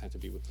login, but it doesn't have to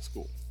be with the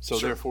school. So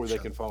Sure, therefore, they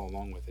sure. can follow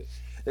along with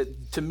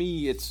it. To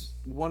me, it's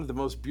one of the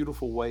most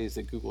beautiful ways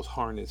that Google's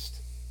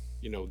harnessed,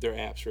 their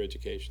apps for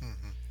education.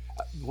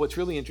 What's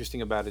really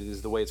interesting about it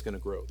is the way it's going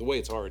to grow, the way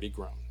it's already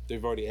grown.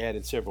 They've already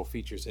added several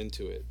features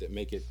into it that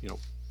make it,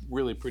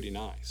 really pretty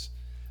nice.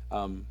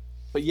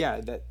 But yeah,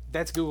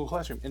 that's Google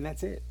Classroom, and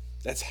that's it.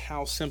 That's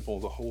how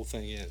simple the whole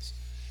thing is,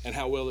 and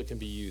how well it can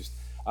be used.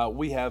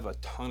 We have a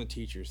ton of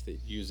teachers that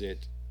use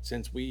it.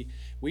 Since we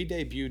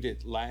debuted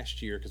it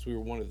last year, because we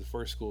were one of the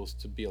first schools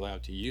to be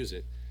allowed to use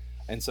it,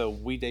 and so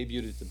we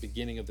debuted it at the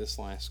beginning of this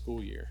last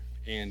school year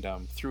and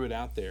threw it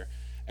out there,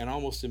 and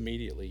almost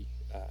immediately,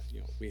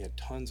 we had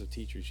tons of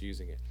teachers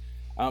using it,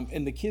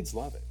 and the kids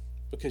love it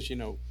because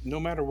no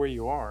matter where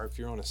you are, if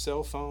you're on a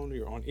cell phone or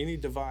you're on any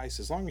device,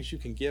 as long as you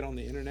can get on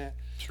the internet,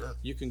 Sure.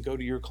 you can go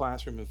to your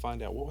classroom and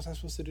find out, what was I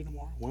supposed to do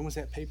tomorrow? When was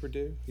that paper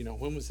due?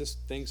 When was this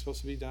thing supposed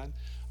to be done?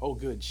 Oh,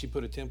 good, she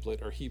put a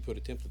template, or he put a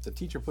template. The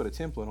teacher put a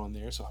template on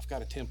there, so I've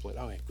got a template.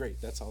 Oh, hey,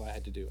 great, that's all I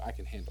had to do. I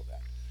can handle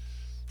that.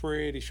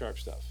 Pretty sharp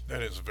stuff.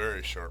 That is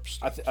very sharp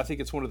stuff. I think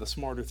it's one of the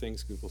smarter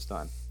things Google's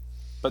done.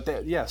 But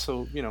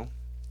so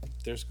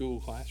there's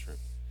Google Classroom.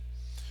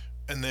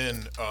 And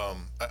then,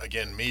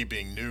 again, me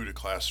being new to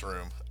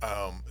Classroom,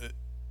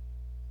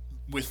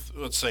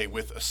 let's say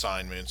with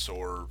assignments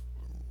or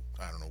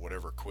I don't know,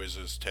 whatever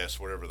quizzes, tests,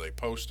 whatever they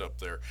post up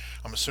there,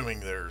 I'm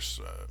assuming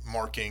there's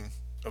marking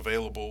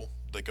available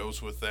that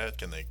goes with that.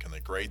 Can they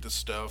grade the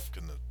stuff?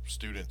 Can the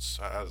students?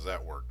 How does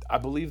that work? I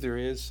believe there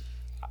is.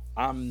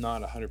 I'm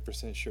not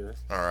 100% sure.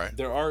 All right.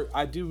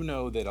 I do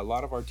know that a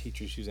lot of our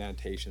teachers use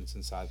annotations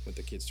inside when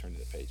the kids turn to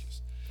the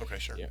pages. Okay,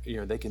 sure.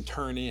 They can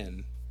turn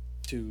in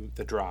to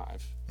the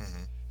drive,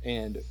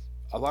 and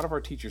a lot of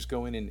our teachers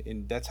go in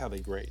and that's how they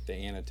grade.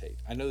 They annotate.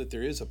 I know that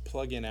there is a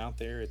plugin out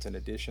there. It's an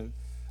addition.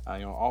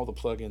 All the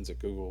plugins that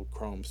Google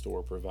Chrome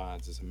Store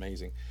provides is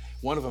amazing.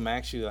 One of them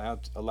actually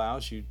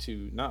allows you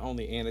to not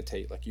only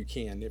annotate, like you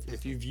can,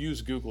 if you've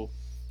used Google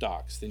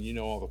Docs, then you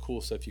know all the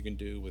cool stuff you can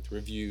do with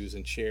reviews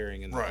and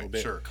sharing and a little Right,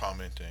 bit. sure,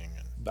 commenting.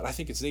 And But I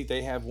think it's neat.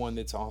 They have one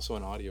that's also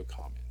an audio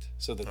comment,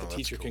 so that the that's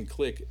teacher cool. can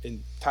click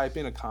and type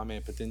in a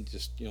comment, but then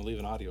just leave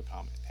an audio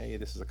comment. Hey,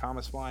 this is a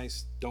comma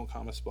splice. Don't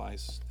comma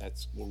splice.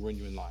 That's will ruin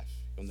you in life.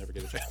 You'll never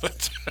get a job.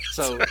 That's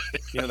So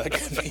that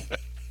could be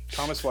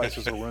comma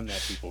splices will ruin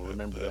that. People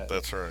remember that.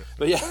 That's right.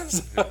 But yeah,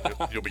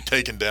 You'll be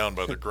taken down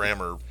by the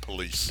grammar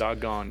police.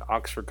 doggone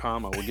Oxford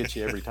comma will get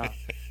you every time.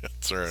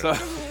 That's right. So,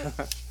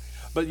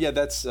 but yeah,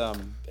 that's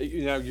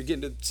you're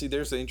getting to see.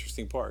 There's the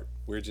interesting part.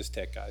 We're just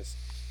tech guys.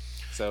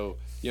 So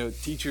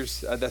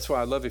teachers. That's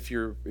why I love if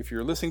you're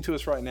listening to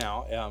us right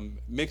now.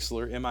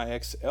 Mixlr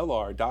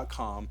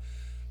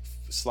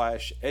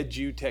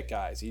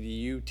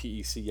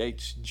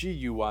mixlr.com/edutechguys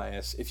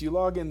edutechguys. If you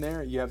log in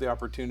there, you have the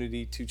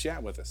opportunity to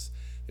chat with us.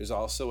 There's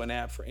also an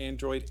app for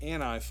Android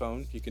and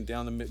iPhone. You can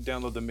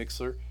download the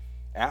Mixlr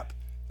app.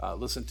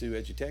 Listen to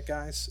EduTech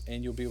Guys,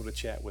 and you'll be able to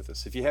chat with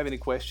us. If you have any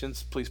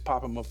questions, please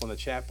pop them up on the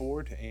chat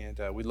board, and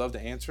we'd love to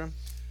answer them.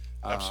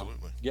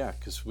 Absolutely. Yeah,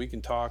 because we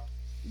can talk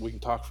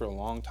for a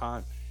long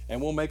time,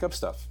 and we'll make up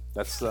stuff.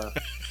 That's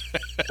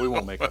we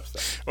won't make up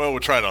stuff. Well, we'll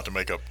try not to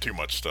make up too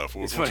much stuff.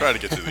 We'll try to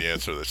get to the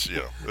answer that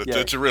you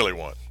really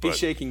want. He's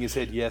shaking his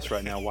head yes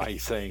right now while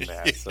he's saying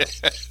that. So.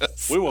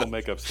 Yes. We won't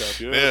make up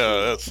stuff.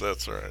 Yeah,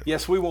 that's right.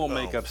 Yes, we won't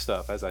make up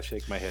stuff. As I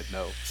shake my head,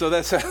 no. So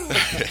that's.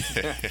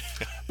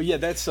 But yeah,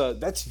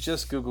 that's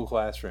just Google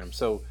Classroom.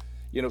 So,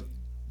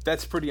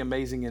 that's pretty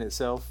amazing in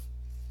itself,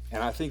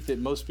 and I think that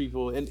most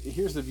people. And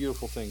here's the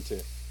beautiful thing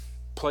too,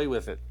 play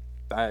with it.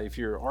 If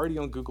you're already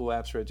on Google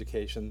Apps for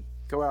Education,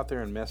 go out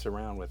there and mess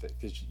around with it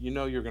because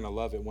you're going to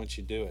love it once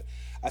you do it.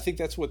 I think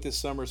that's what this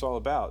summer is all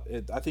about.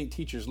 I think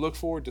teachers look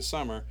forward to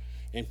summer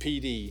and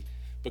PD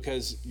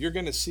because you're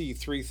going to see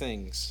 3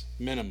 things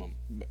minimum,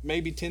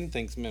 maybe 10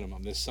 things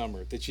minimum this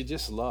summer that you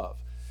just love.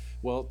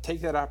 Well,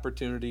 take that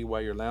opportunity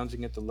while you're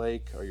lounging at the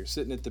lake or you're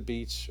sitting at the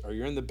beach or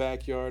you're in the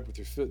backyard with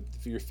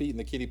your feet in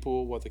the kiddie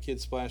pool while the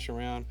kids splash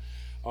around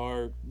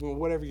or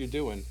whatever you're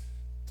doing.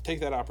 Take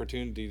that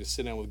opportunity to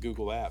sit down with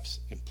Google Apps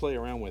and play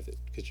around with it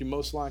because you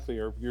most likely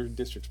your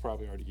district's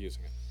probably already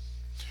using it.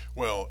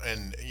 Well,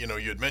 and you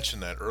had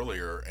mentioned that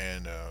earlier,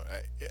 and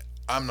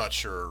I'm not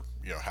sure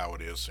how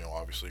it is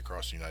obviously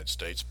across the United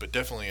States, but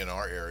definitely in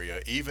our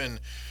area, even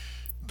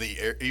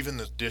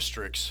the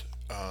districts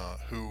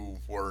who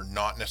were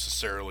not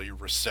necessarily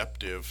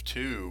receptive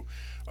to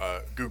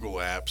Google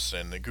Apps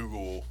and the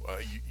Google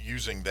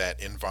using that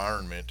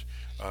environment,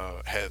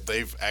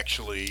 they've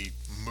actually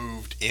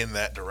moved in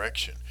that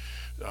direction.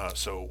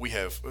 So we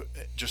have,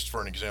 just for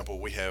an example,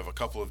 we have a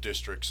couple of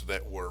districts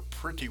that were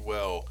pretty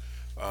well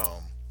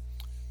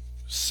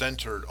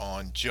centered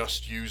on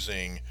just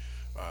using,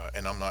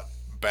 and I'm not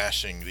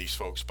bashing these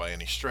folks by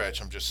any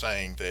stretch, I'm just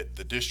saying that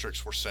the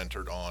districts were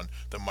centered on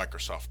the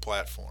Microsoft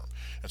platform.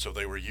 And so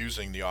they were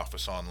using the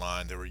Office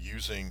Online, they were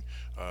using,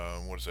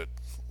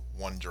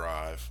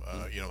 OneDrive,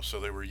 so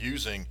they were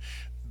using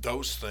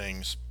those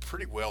things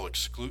pretty well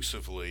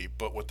exclusively,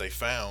 but what they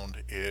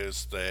found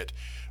is that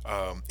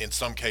in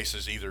some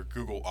cases either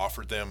Google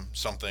offered them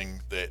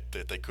something that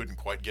they couldn't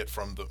quite get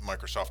from the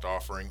Microsoft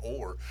offering,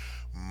 or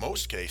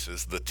most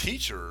cases the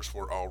teachers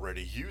were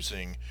already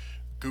using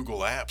Google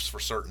Apps for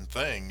certain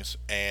things,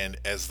 and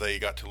as they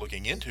got to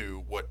looking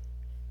into what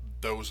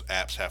those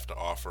apps have to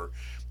offer,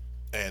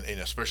 and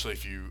especially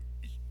if you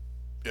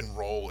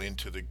enroll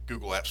into the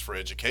Google Apps for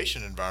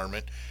Education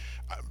environment,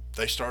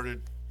 they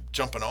started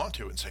jumping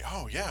onto it and say,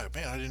 "Oh yeah,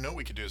 man, I didn't know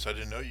we could do this. I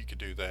didn't know you could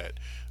do that."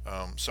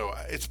 So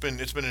it's been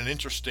an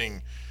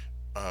interesting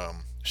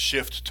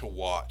shift to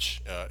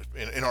watch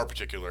in our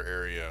particular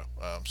area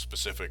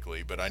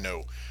specifically, but I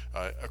know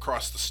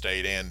across the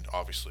state and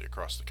obviously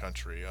across the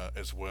country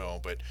as well.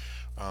 But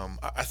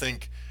I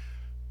think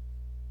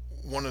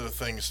one of the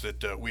things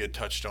that we had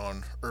touched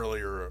on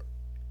earlier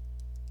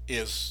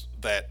is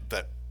that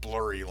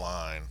blurry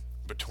line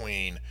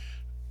between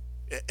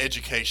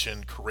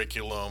education,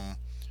 curriculum,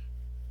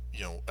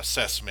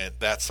 assessment,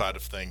 that side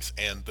of things,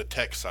 and the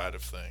tech side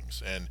of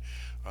things. And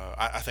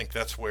I think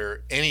that's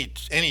where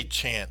any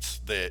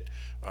chance that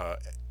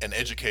an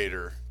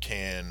educator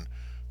can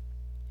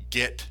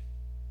get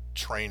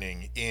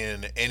training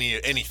in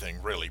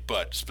anything really,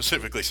 but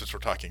specifically since we're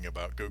talking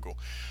about Google,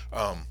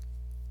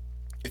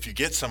 if you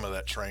get some of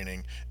that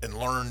training and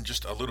learn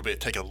just a little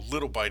bit, take a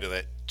little bite of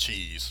that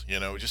cheese,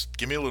 just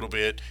give me a little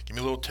bit, give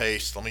me a little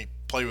taste, let me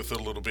play with it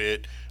a little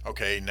bit.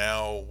 Okay,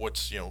 now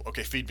what's,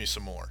 okay, feed me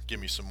some more, give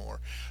me some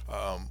more.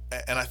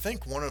 And I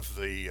think one of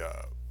the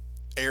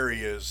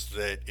areas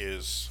that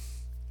is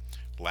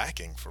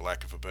lacking, for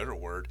lack of a better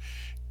word,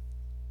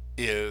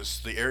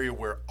 is the area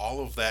where all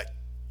of that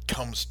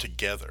comes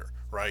together,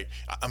 right?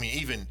 I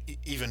mean,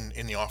 even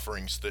in the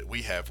offerings that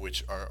we have,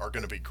 which are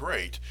going to be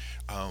great,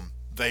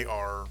 they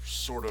are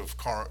sort of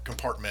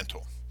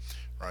compartmental,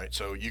 right?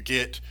 So you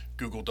get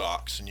Google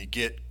Docs and you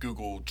get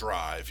Google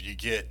Drive, you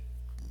get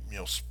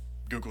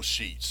Google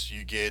Sheets,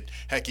 you get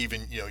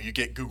even you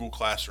get Google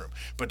Classroom,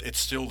 but it's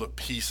still the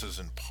pieces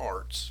and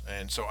parts.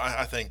 And so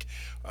I think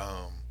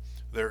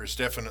there is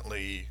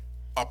definitely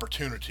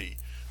opportunity,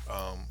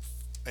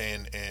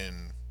 and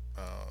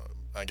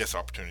I guess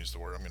opportunity is the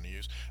word I'm going to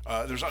use.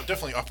 There's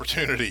definitely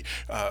opportunity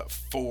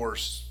for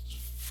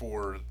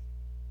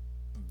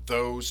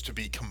those to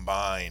be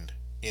combined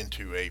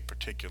into a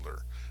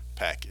particular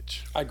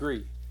package. I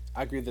agree.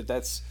 I agree that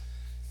that's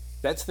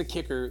the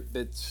kicker.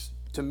 That's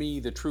to me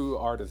the true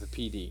art of the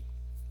PD,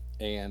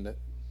 and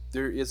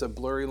there is a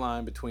blurry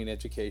line between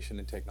education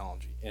and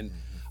technology. And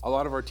a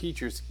lot of our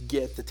teachers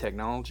get the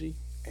technology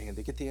and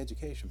they get the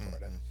education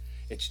part of it.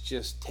 It's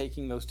just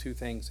taking those two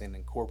things and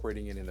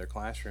incorporating it in their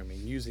classroom and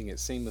using it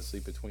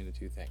seamlessly between the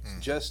two things.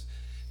 Just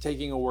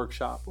taking a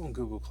workshop on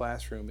Google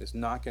Classroom is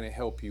not going to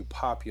help you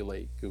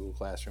populate Google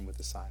Classroom with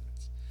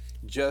assignments.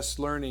 Just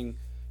learning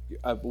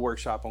a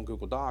workshop on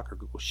Google Doc or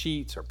Google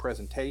Sheets or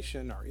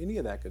presentation or any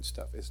of that good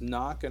stuff is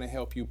not going to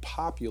help you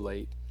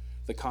populate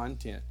the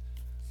content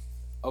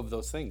of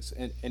those things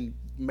and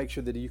make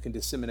sure that you can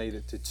disseminate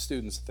it to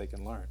students that they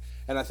can learn.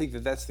 And I think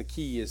that that's the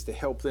key, is to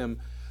help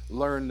them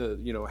learn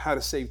how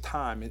to save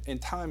time,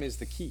 and time is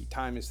the key.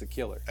 Time is the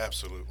killer.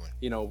 Absolutely.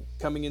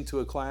 Coming into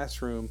a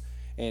classroom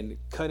and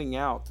cutting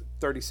out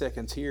 30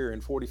 seconds here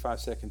and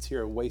 45 seconds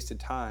here of wasted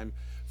time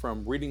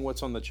from reading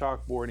what's on the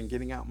chalkboard and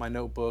getting out my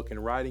notebook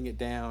and writing it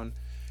down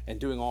and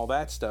doing all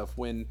that stuff,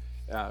 when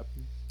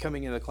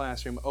coming into the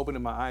classroom,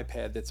 opening my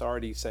iPad that's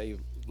already, say,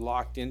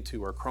 locked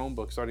into, or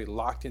Chromebook's already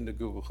locked into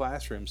Google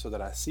Classroom, so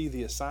that I see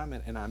the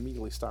assignment and I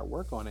immediately start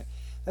work on it.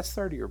 That's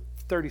 30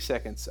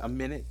 seconds, a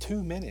minute,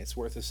 2 minutes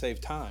worth of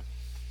saved time.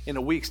 In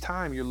a week's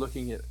time, you're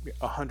looking at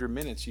 100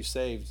 minutes you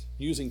saved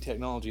using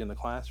technology in the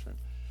classroom.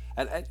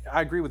 And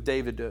I agree with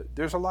David.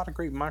 There's a lot of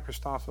great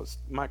Microsoft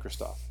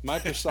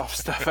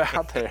stuff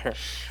out there.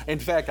 In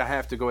fact, I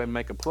have to go ahead and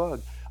make a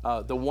plug.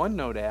 The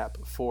OneNote app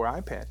for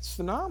iPad is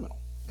phenomenal.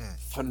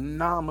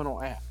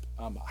 Phenomenal app.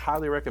 I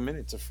highly recommend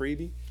it. It's a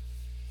freebie.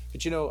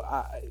 But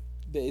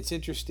it's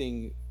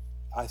interesting.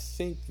 I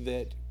think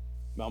that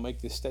I'll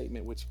make this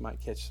statement, which might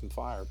catch some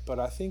fire, but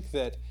I think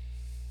that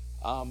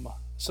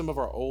some of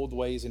our old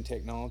ways in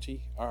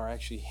technology are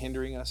actually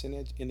hindering us in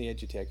the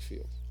edutech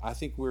field. I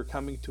think we're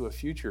coming to a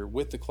future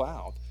with the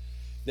cloud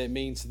that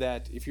means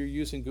that if you're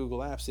using Google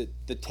Apps, that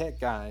the tech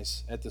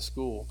guys at the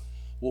school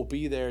will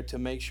be there to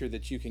make sure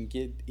that you can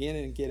get in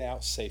and get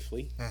out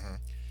safely,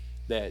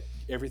 that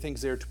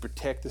everything's there to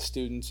protect the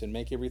students and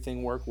make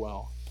everything work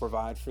well,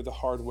 provide for the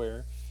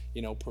hardware,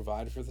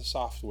 provide for the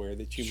software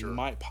that you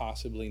might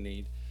possibly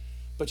need.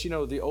 But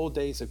the old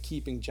days of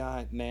keeping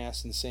giant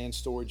NAS and SAN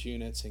storage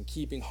units and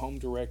keeping home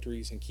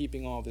directories and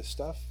keeping all this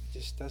stuff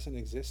just doesn't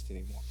exist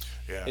anymore.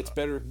 Yeah. It's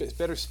better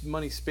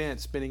money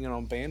spending it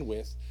on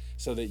bandwidth,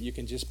 so that you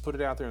can just put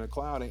it out there in the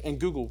cloud. And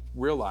Google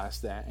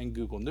realized that, and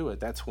Google knew it.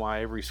 That's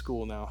why every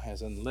school now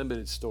has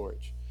unlimited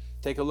storage.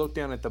 Take a look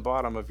down at the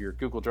bottom of your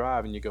Google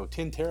Drive and you go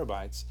 10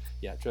 terabytes.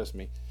 Yeah, trust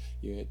me,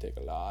 you take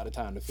a lot of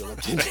time to fill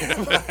up 10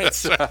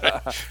 terabytes.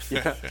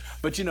 Yeah.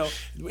 But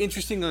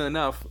interestingly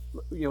enough,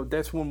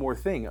 that's one more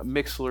thing.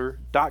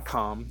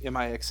 Mixlr.com,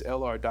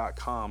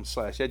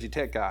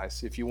 mixlr.com/edutech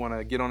guys. If you want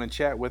to get on and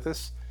chat with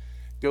us,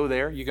 go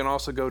there. You can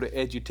also go to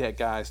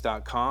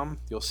edutechguys.com.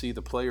 You'll see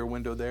the player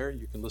window there.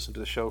 You can listen to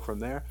the show from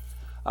there.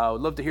 I'd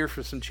love to hear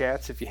from some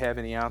chats if you have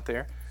any out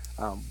there.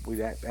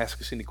 Ask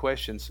us any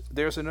questions.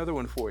 There's another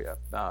one for you.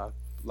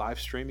 Live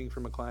streaming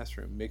from a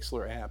classroom.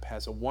 Mixlr app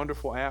has a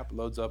wonderful app,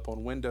 loads up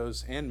on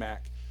Windows and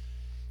Mac,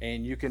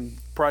 and you can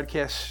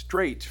broadcast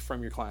straight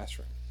from your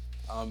classroom.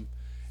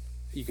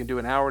 You can do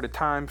an hour at a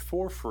time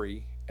for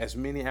free, as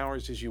many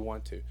hours as you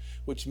want to,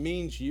 which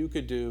means you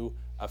could do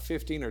a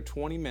 15 or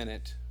 20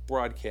 minute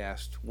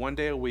broadcast one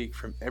day a week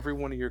from every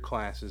one of your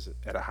classes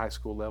at a high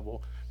school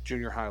level,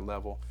 junior high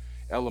level,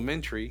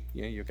 elementary.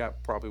 You've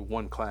got probably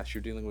one class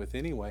you're dealing with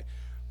anyway,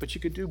 but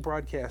you could do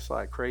broadcasts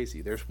like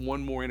crazy. There's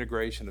one more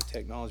integration of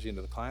technology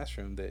into the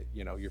classroom that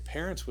your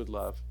parents would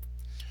love.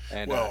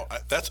 And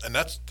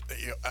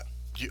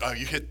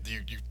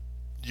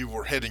you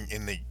were heading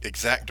in the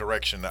exact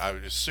direction.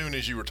 As soon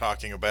as you were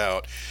talking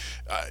about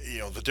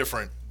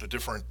the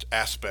different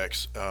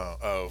aspects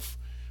of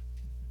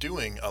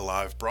doing a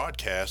live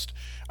broadcast,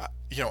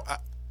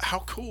 how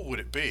cool would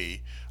it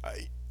be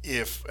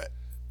if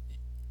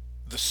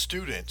the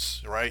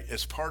students, right,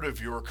 as part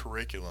of your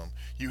curriculum,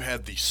 you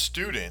had the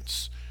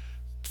students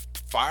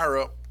fire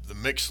up the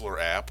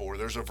Mixlr app, or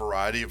there's a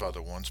variety of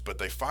other ones, but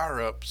they fire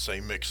up,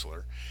 say,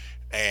 Mixlr,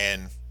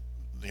 and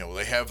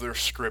they have their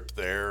script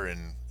there,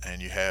 and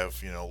you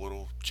have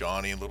little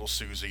Johnny and little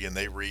Susie, and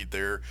they read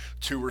their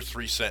 2 or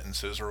 3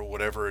 sentences or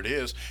whatever it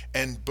is,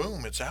 and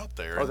boom, it's out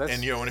there.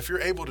 And if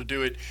you're able to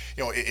do it,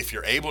 if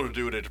you're able to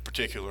do it at a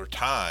particular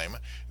time,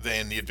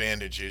 then the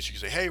advantage is you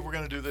can say, hey, we're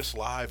going to do this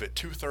live at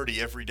 2:30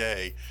 every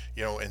day,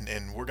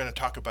 and we're going to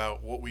talk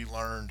about what we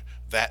learned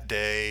that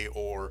day,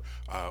 or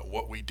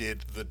what we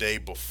did the day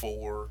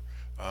before.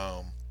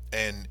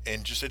 And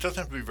just, it doesn't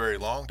have to be very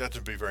long, doesn't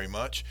have to be very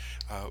much,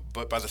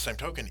 but by the same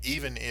token,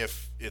 even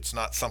if it's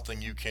not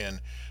something you can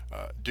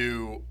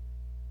do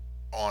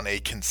on a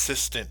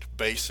consistent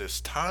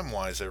basis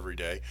time-wise every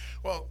day.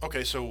 Well,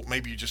 okay, so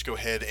maybe you just go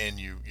ahead and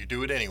you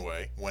do it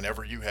anyway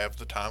whenever you have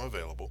the time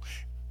available,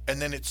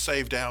 and then it's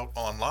saved out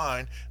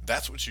online.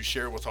 That's what you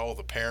share with all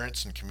the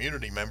parents and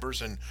community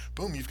members, and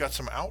boom, you've got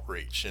some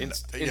outreach. And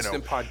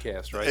Instant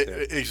podcast right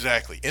there.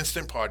 Exactly,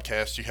 instant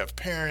podcast. You have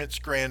parents,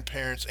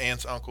 grandparents,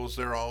 aunts, uncles.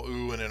 They're all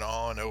oohing and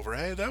ahhing over,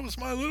 hey, that was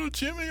my little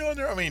Jimmy on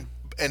there. I mean,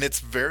 and it's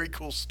very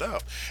cool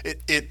stuff.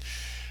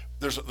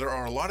 There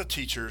are a lot of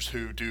teachers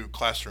who do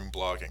classroom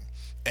blogging,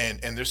 and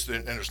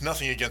there's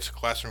nothing against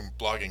classroom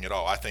blogging at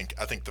all. I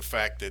think the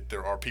fact that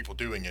there are people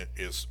doing it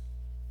is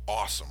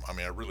awesome. I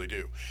mean, I really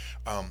do.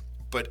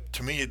 But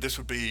to me, this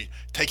would be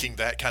taking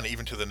that kind of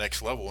even to the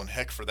next level. And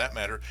heck, for that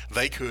matter,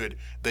 they could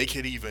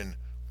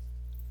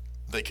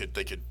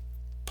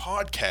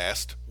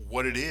podcast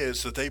what it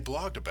is that they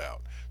blogged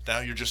about.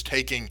 Now you're just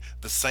taking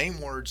the same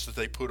words that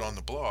they put on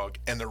the blog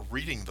and they're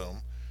reading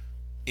them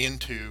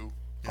into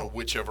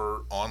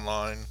whichever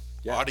online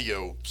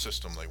audio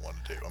system they want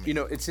to do. I mean,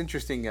 it's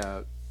interesting.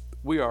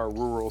 We are a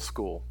rural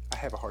school. I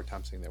have a hard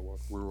time saying that word,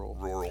 rural.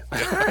 Rural.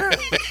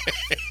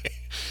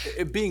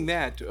 It being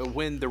that,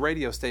 when the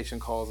radio station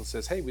calls and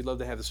says, hey, we'd love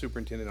to have the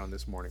superintendent on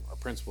this morning, or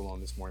principal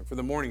on this morning for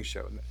the morning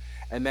show,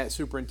 and that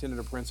superintendent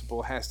or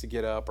principal has to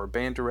get up, or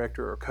band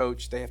director or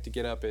coach, they have to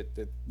get up at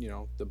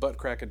the butt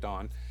crack of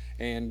dawn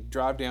and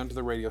drive down to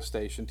the radio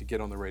station to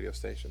get on the radio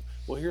station.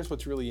 Well, here's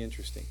what's really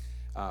interesting.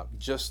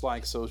 Just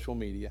like social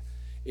media,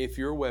 if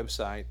your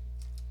website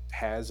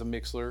has a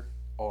Mixlr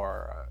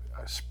or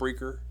a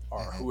Spreaker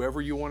or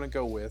whoever you want to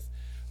go with,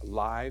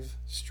 live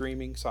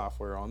streaming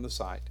software on the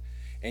site,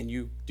 and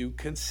you do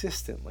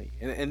consistently,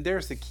 and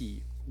there's the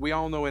key. We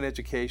all know in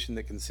education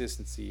that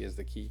consistency is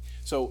the key.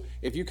 So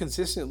if you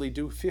consistently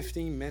do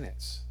 15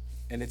 minutes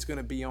and it's going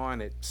to be on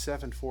at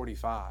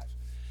 7:45,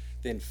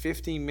 then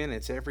 15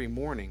 minutes every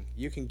morning,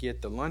 you can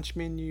get the lunch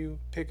menu,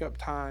 pickup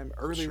time,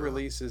 early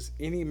releases,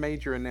 any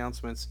major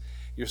announcements.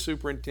 Your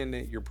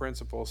superintendent, your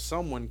principal,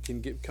 someone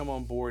can come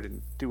on board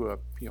and do a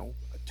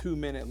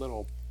 2-minute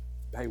little,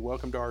 hey,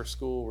 welcome to our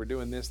school. We're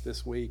doing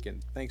this week,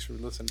 and thanks for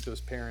listening to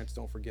us, parents.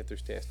 Don't forget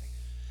there's testing.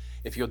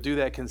 If you'll do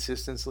that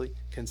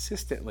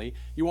consistently,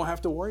 you won't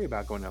have to worry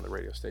about going down the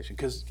radio station,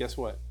 because guess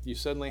what? You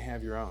suddenly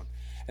have your own.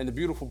 And the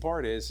beautiful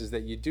part is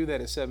that you do that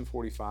at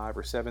 7:45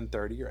 or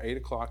 7:30 or 8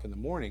 o'clock in the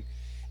morning,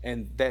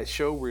 and that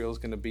show reel is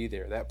going to be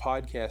there. That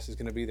podcast is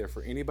going to be there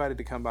for anybody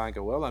to come by and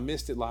go, well, I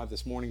missed it live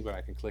this morning, but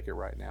I can click it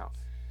right now.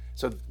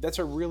 So that's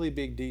a really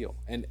big deal.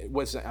 And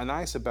what's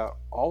nice about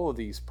all of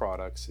these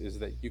products is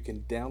that you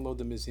can download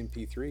them as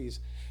MP3s,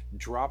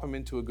 drop them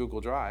into a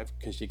Google Drive,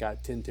 because you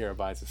got 10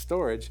 terabytes of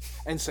storage,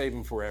 and save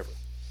them forever.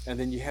 And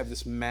then you have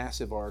this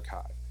massive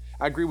archive.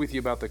 I agree with you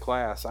about the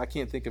class. I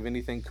can't think of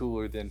anything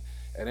cooler than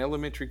an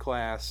elementary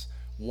class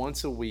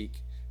once a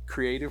week,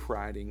 creative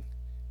writing.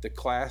 The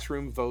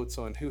classroom votes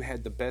on who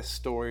had the best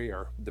story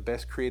or the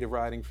best creative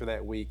writing for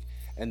that week,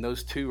 and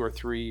those 2 or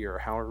 3 or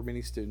however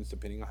many students,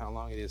 depending on how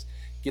long it is,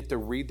 get to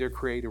read their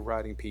creative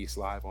writing piece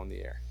live on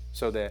the air,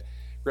 so that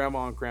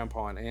grandma and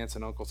grandpa and aunts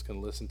and uncles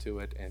can listen to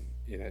it, and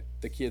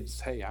the kids,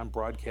 hey, I'm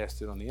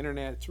broadcasted on the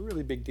internet. It's a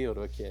really big deal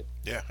to a kid.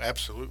 Yeah,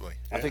 absolutely.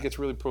 Yeah. I think it's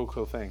a really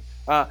cool thing.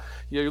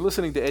 You're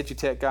listening to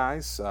EduTech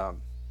Guys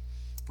on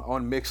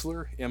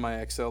Mixlr,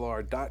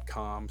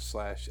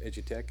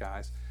 mixlr.com/EduTech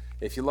Guys.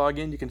 If you log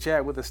in, you can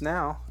chat with us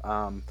now.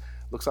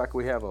 Looks like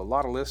we have a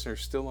lot of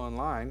listeners still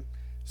online,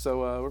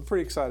 so we're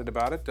pretty excited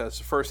about it. It's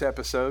the first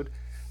episode.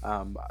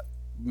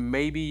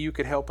 Maybe you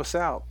could help us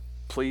out.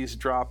 Please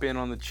drop in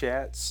on the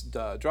chats.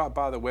 Drop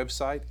by the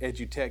website,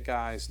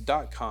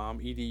 edutechguys.com,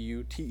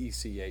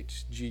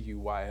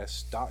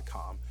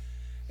 edutechguys.com.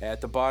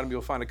 At the bottom,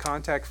 you'll find a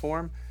contact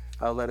form.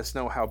 Let us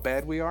know how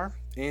bad we are,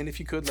 and if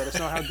you could, let us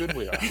know how good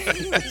we are,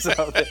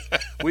 so that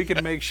we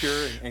can make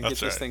sure and get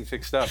this thing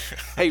fixed up.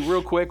 Hey,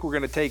 real quick, we're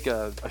going to take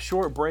a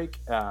short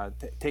break,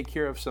 take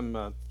care of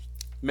some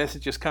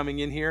messages coming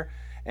in here,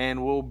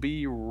 and we'll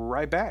be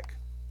right back.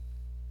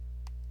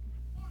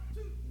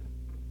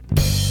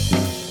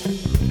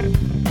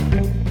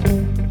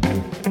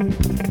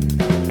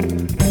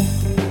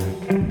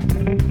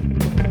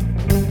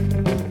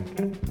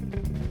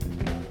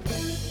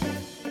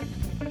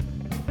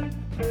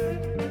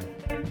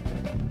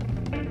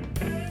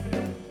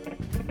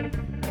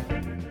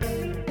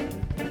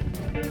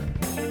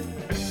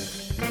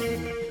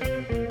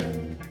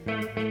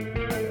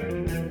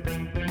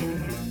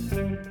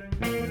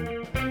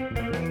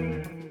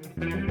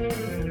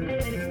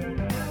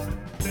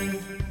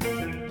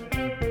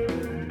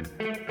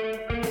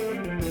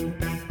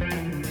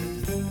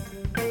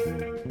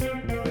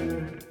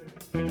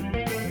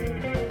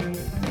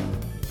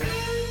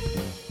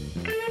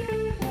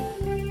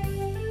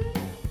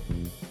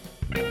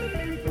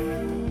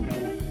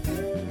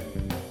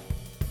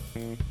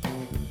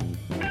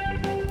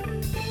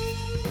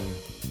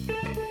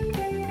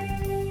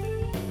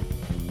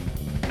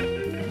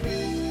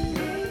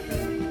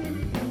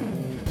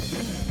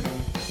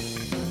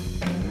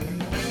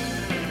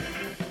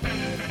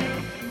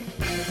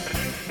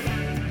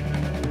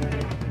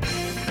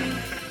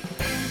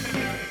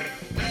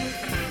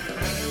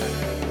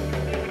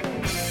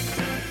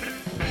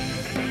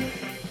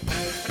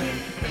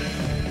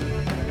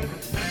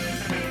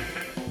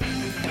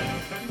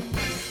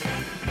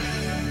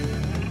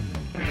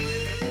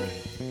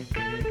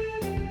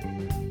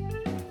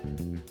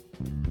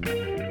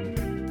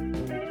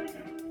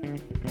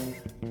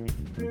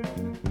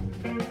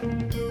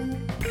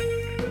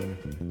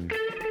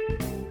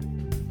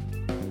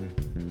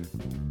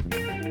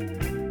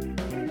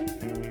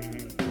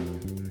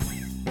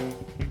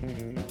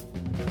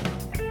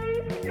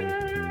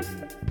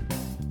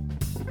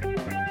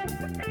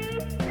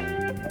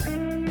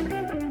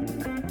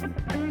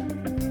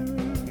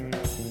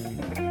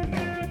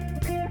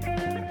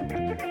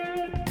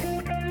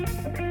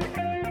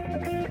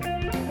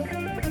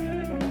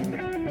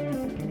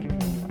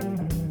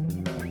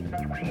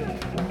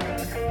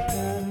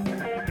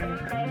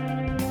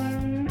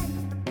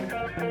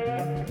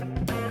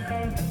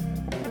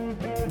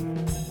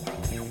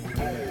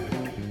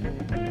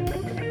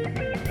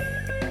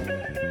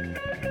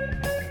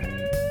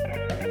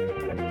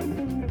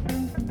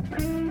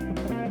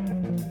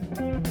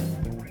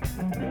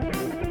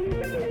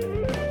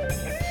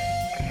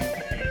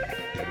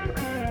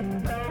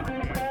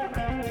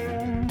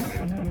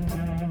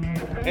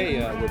 Hey,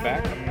 we're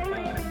back.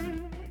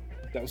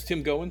 That was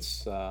Tim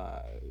Goins.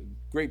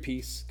 Great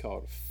piece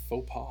called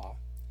Faux Pas.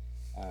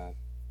 Uh,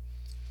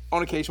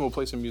 on occasion, we'll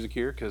play some music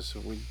here because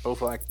we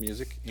both like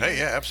music. Hey,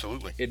 yeah,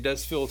 absolutely. It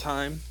does fill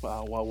time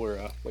while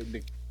we're waiting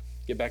to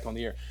get back on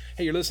the air.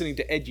 Hey, you're listening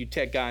to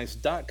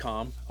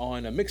edutechguys.com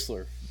on a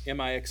Mixlr,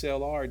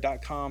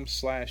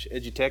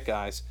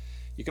 mixlr.com/edutechguys.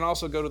 You can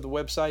also go to the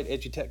website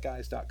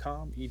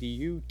edutechguys.com,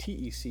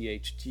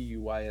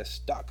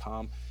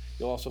 edutechguys.com.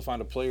 You'll also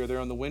find a player there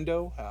on the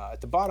window.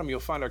 At the bottom, you'll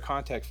find our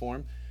contact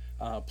form.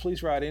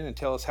 Please write in and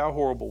tell us how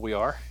horrible we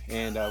are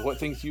and what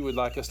things you would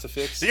like us to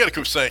fix. You gotta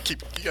quit saying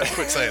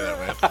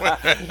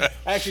that, man.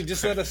 Actually,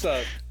 just let us.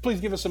 Please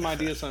give us some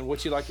ideas on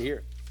what you'd like to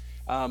hear.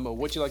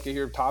 What you'd like to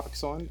hear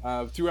topics on.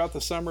 Throughout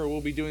the summer,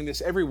 we'll be doing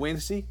this every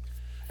Wednesday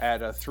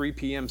at 3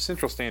 p.m.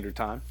 Central Standard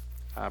Time.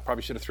 I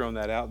probably should have thrown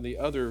that out in the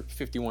other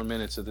 51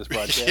 minutes of this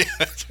broadcast.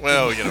 Yes.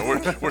 Well,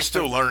 we're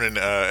still learning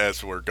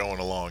as we're going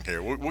along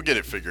here. We'll get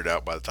it figured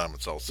out by the time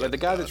it's all said. Yeah, the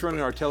guy that's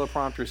running our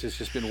teleprompters has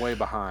just been way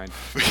behind.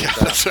 Yeah,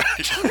 that's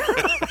right.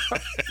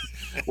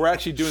 We're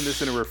actually doing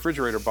this in a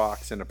refrigerator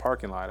box in a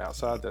parking lot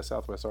outside the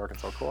Southwest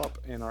Arkansas Co-op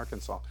in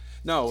Arkansas.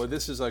 No,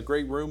 this is a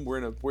great room.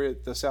 We're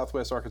at the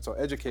Southwest Arkansas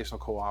Educational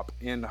Co-op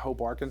in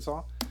Hope,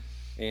 Arkansas,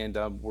 and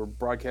we're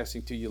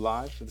broadcasting to you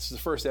live. This is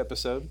the first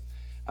episode.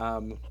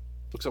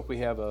 Looks like we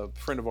have a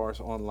friend of ours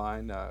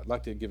online. I'd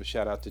like to give a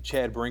shout out to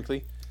Chad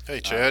Brinkley. Hey,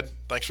 Chad.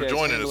 Thanks for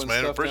joining us,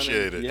 man.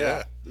 Appreciate it.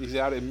 Yeah. He's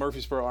out in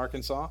Murfreesboro,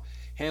 Arkansas,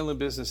 handling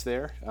business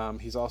there.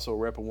 He's also a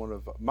rep of one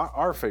of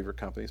our favorite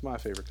companies, my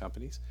favorite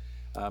companies.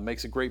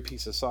 Makes a great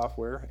piece of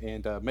software.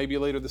 And maybe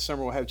later this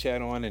summer we'll have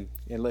Chad on and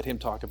let him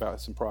talk about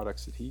some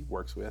products that he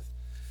works with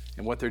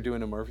and what they're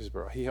doing in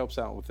Murfreesboro. He helps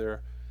out with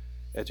their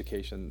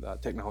education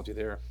technology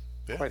there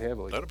quite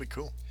heavily. That'll be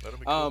cool.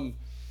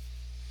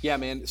 Yeah,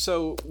 man.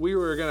 So we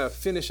were going to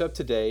finish up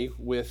today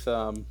with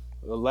the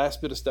last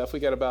bit of stuff.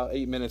 We got about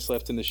 8 minutes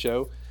left in the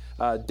show.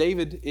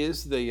 David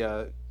is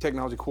the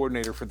technology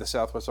coordinator for the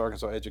Southwest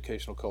Arkansas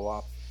Educational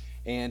Co-op,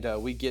 and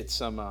we get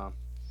some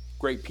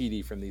great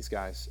PD from these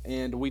guys.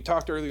 And we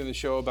talked earlier in the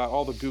show about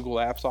all the Google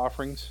Apps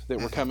offerings that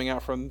were coming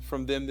out from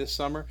them this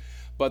summer,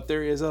 but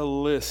there is a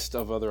list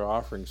of other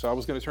offerings. So I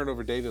was going to turn it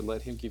over to David and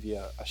let him give you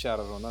a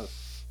shout out on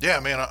those. Yeah,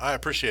 man, I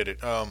appreciate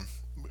it.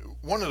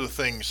 One of the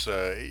things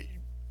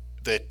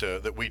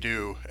that we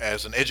do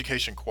as an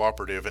education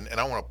cooperative, and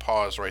I want to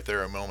pause right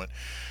there a moment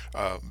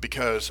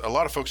because a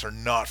lot of folks are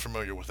not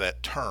familiar with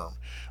that term.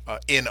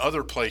 In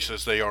other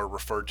places, they are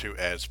referred to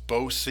as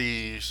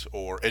BOCES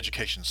or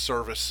education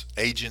service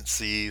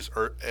agencies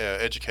or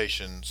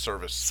education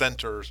service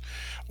centers.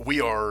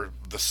 We are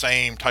the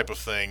same type of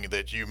thing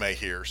that you may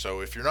hear. So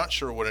if you're not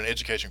sure what an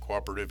education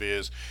cooperative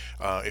is,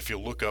 if you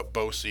look up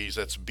BOCES,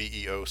 that's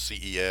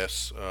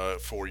BEOCES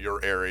for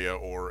your area,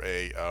 or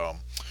a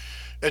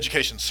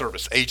education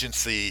service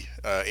agency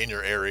in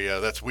your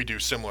area. We do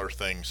similar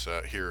things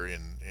here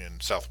in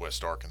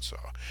Southwest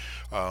Arkansas.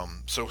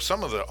 So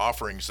some of the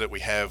offerings that we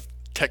have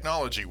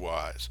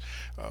technology-wise,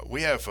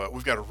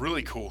 we've got a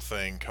really cool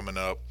thing coming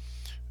up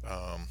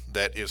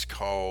that is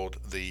called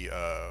the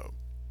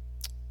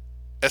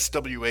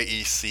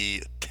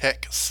SWAEC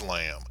Tech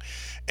Slam.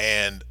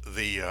 And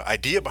the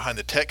idea behind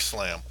the Tech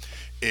Slam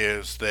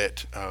is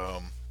that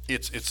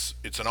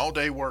it's an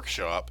all-day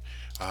workshop,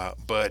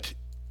 but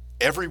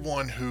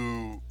everyone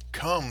who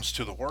comes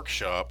to the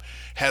workshop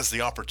has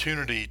the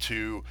opportunity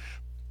to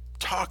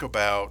talk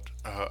about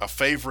a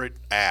favorite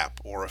app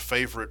or a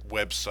favorite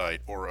website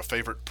or a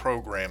favorite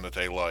program that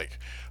they like,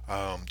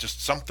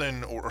 just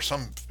something or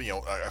some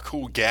a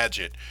cool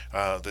gadget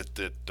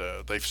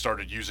that they've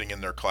started using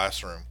in their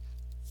classroom.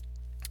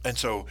 And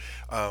so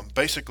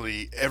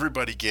basically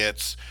everybody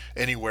gets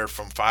anywhere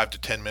from 5 to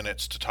 10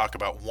 minutes to talk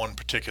about one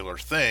particular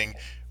thing,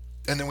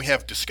 and then we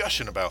have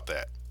discussion about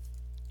that.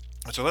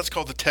 And so that's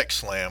called the Tech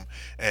Slam,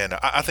 and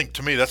I think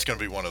to me that's going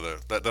to be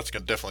that's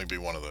going to definitely be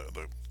one of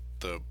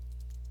the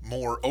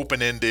more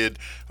open-ended,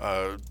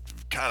 kind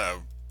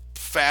of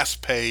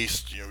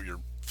fast-paced.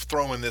 You're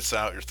throwing this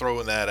out, you're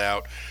throwing that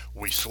out.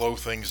 We slow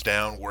things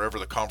down wherever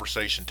the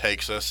conversation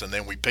takes us, and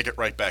then we pick it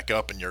right back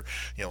up, and you're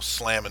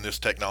slamming this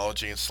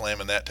technology and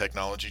slamming that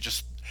technology,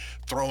 just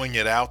throwing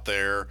it out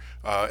there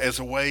as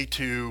a way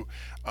to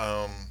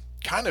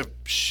kind of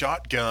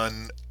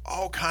shotgun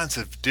all kinds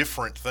of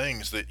different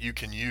things that you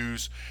can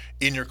use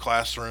in your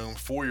classroom,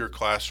 for your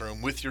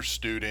classroom, with your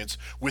students,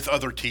 with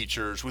other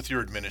teachers, with your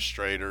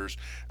administrators,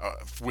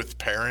 with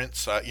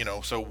parents,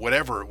 so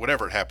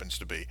whatever it happens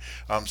to be.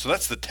 So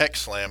that's the Tech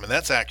Slam, and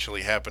that's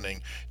actually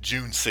happening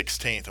June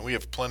 16th, and we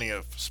have plenty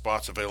of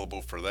spots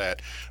available for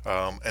that.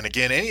 And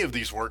again, any of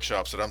these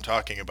workshops that I'm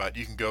talking about,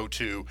 you can go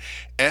to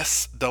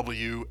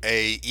SWAEC.org,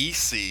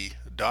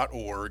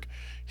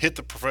 hit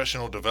the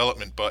professional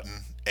development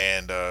button,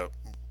 and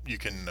you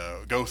can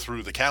go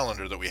through the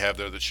calendar that we have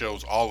there that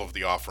shows all of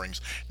the offerings,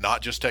 not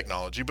just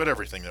technology, but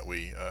everything that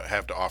we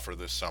have to offer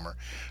this summer.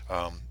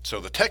 So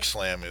the Tech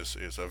Slam is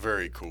a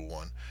very cool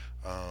one.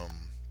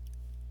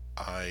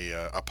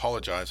 I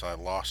apologize. I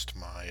lost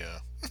my.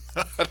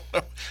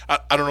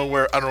 I don't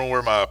know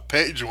where my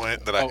page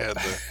went that I had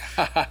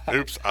the.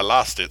 Oops, I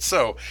lost it.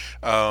 So,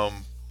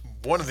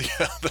 one of the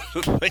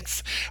other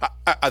things.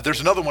 There's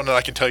another one that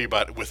I can tell you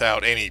about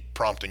without any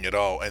prompting at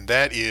all, and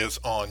that is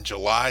on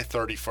July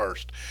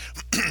 31st.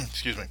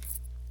 Excuse me.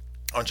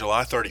 On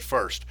July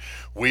 31st,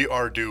 we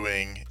are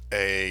doing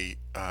an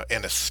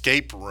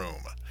escape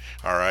room.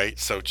 All right.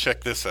 So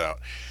check this out.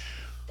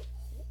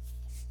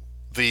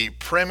 The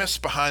premise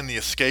behind the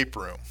escape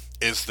room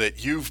is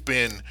that you've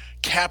been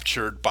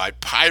captured by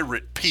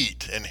Pirate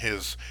Pete and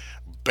his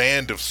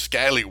band of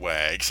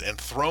scallywags and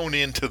thrown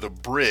into the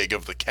brig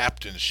of the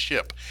captain's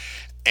ship.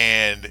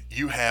 And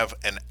you have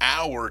an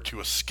hour to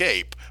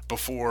escape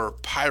before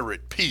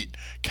Pirate Pete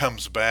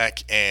comes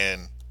back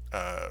and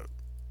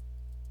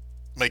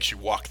makes you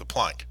walk the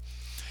plank.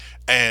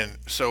 And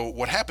so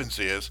what happens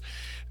is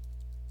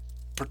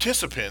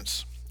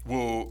participants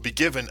will be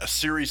given a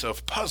series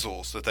of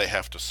puzzles that they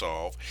have to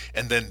solve,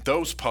 and then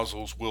those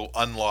puzzles will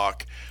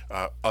unlock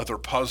other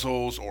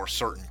puzzles or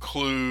certain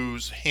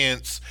clues,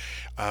 hints,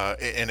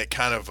 and it's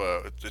kind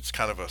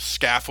of a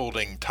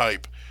scaffolding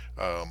type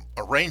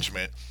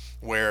arrangement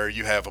where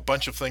you have a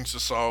bunch of things to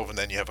solve, and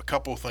then you have a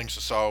couple of things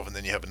to solve, and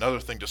then you have another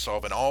thing to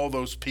solve, and all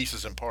those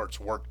pieces and parts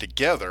work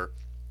together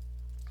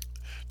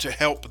to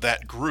help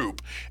that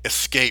group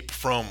escape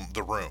from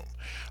the room.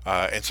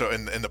 And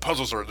the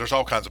puzzles there's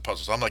all kinds of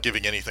puzzles. I'm not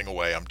giving anything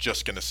away. I'm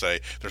just going to say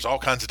there's all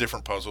kinds of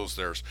different puzzles.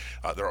 There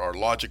are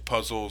logic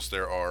puzzles.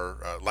 There are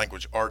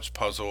language arts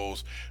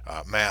puzzles,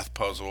 math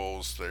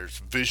puzzles. There's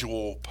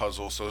visual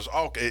puzzles.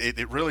 So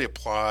it really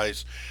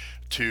applies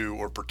to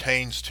or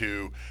pertains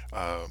to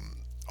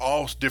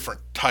all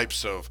different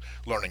types of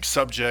learning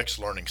subjects,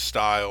 learning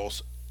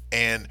styles,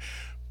 and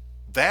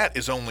that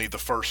is only the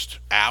first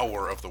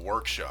hour of the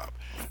workshop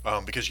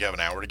because you have an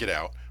hour to get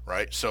out,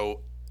 right?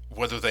 So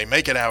whether they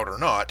make it out or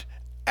not,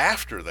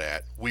 after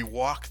that, we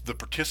walk the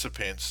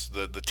participants,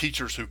 the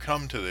teachers who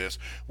come to this,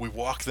 we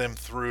walk them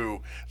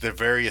through the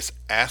various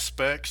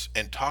aspects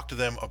and talk to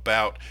them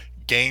about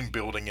game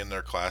building in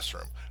their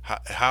classroom,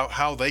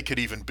 how they could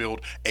even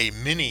build a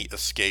mini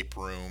escape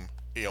room,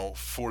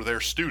 for their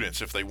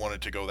students if they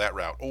wanted to go that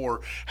route,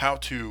 or how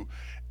to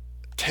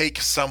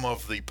take some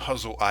of the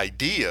puzzle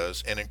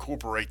ideas and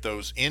incorporate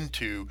those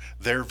into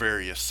their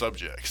various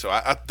subjects. So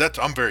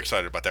I'm very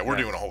excited about that. We're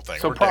doing a whole thing.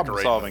 So We're problem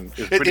decorating.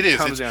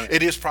 solving.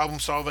 It is problem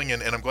solving,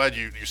 and I'm glad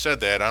you said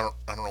that. I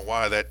don't know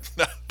why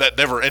that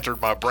never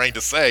entered my brain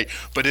to say,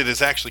 but it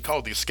is actually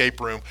called the Escape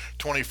Room: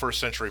 21st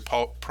Century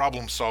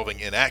Problem Solving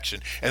in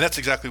Action, and that's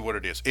exactly what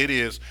it is. It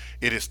is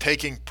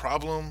taking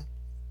problem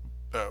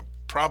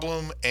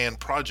and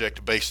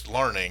project-based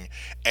learning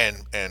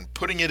and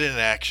putting it in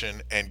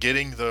action and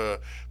getting the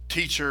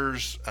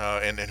teachers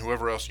and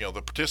whoever else,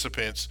 the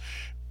participants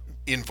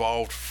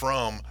involved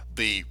from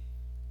the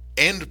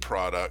end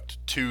product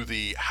to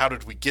the how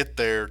did we get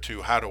there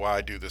to how do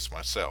I do this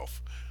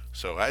myself.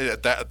 So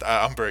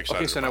I'm very excited.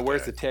 Okay, so now about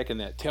where's that. the tech in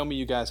that? Tell me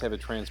you guys have a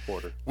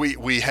transporter.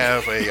 We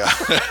have a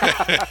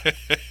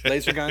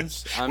Laser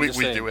guns? we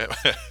do have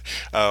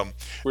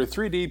we're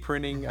 3D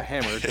printing a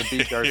hammer to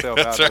beat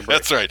ourselves out.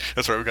 That's right.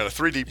 We've got a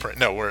 3D print.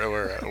 No,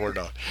 we're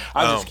not.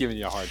 I'm just giving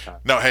you a hard time.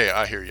 No, hey,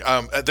 I hear you.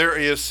 There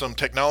is some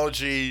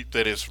technology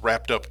that is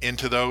wrapped up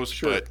into those,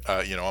 Sure. but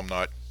I'm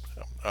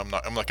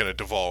not going to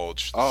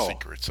divulge the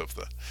secrets of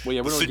the. Well,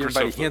 yeah, we don't give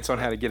anybody hints on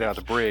how to get out of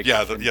the brig.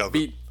 Yeah,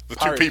 beat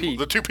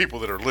the two people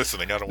that are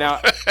listening. I don't now,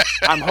 want.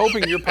 I'm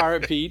hoping you're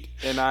Pirate Pete,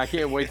 and I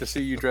can't wait to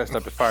see you dressed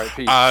up as Pirate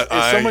Pete.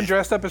 Is someone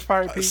dressed up as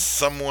Pirate Pete?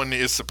 Someone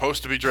is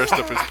supposed to be dressed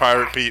up as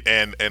Pirate Pete,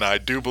 and I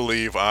do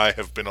believe I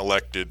have been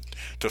elected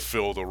to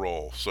fill the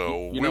role.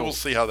 So we will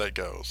see how that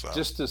goes.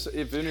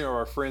 If any of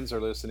our friends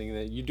are listening,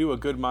 that you do a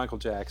good Michael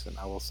Jackson.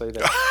 I will say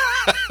that.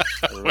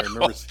 I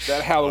remember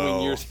that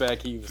Halloween years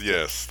back. He was.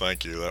 Yes,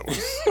 thank you. That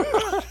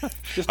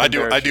was.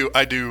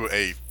 I do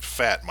a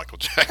fat Michael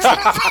Jackson.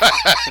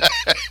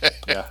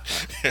 Yeah,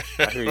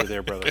 I hear you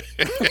there, brother.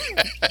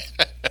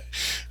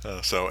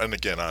 And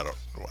again, I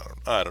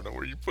don't know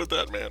where you put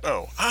that, man.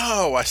 Oh,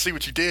 I see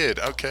what you did.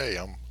 Okay,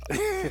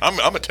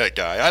 I'm a tech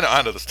guy.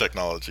 I know this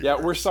technology. Yeah,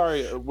 we're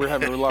sorry. We're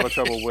having a lot of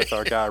trouble with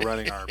our guy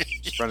running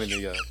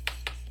the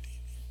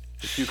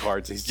cue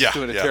cards. He's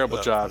doing a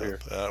terrible job here.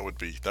 That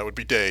would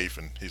be Dave,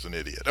 and he's an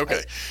idiot.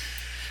 Okay.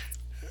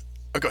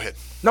 Go ahead.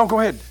 No, go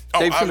ahead.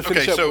 Dave's going to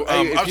finish up. So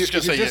hey, I was just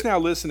going to say, you're just now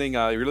listening.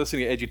 You're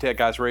listening to EduTech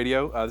Guys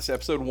Radio. This is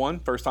episode 1,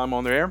 first time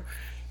on the air.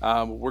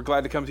 We're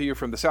glad to come to you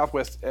from the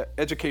Southwest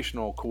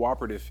Educational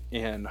Cooperative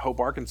in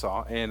Hope,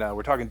 Arkansas, and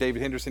we're talking to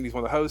David Henderson. He's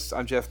one of the hosts.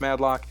 I'm Jeff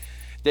Madlock.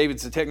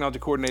 David's the technology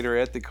coordinator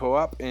at the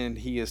co-op, and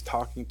he is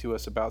talking to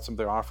us about some of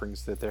their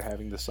offerings that they're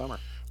having this summer.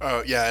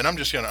 And I'm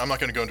not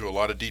going to go into a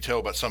lot of detail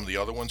about some of the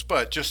other ones,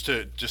 but just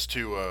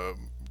to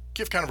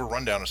give kind of a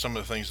rundown of some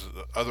of the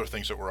other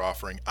things that we're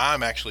offering.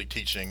 I'm actually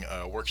teaching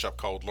a workshop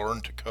called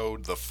Learn to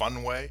Code the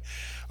Fun Way.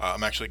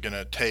 I'm actually going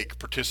to take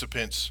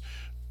participants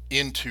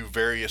into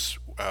various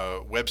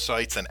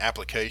websites and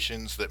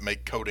applications that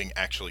make coding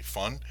actually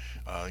fun.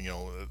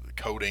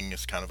 Coding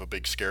is kind of a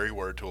big scary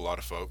word to a lot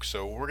of folks,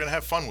 so we're going to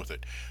have fun with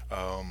it.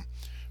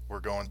 We're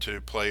going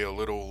to play a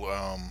little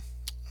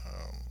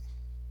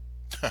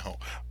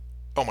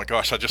oh my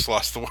gosh, I just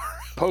lost the word.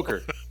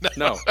 Poker.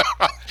 No,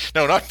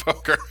 not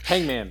poker.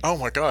 Hangman. Oh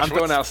my goch, I'm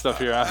throwing out stuff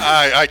here.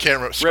 I can't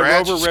remember.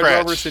 Scratch. Red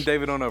Rovers and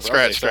David on over.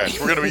 Scratch.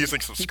 We're going to be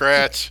using some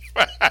Scratch.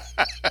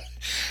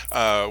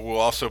 We'll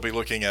also be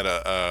looking at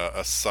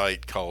a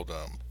site called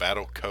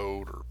Battle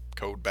Code or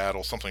Code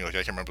Battle, something like that.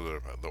 I can't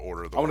remember the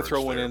order of the words. I want to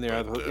throw one in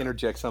there. But, I'll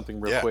interject something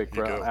real quick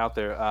out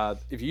there.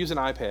 If you use an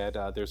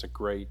iPad, there's a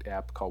great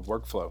app called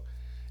Workflow.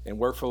 And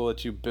Workflow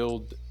lets you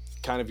build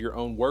kind of your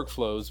own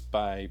workflows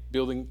by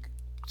building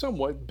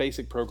somewhat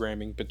basic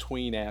programming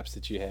between apps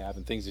that you have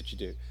and things that you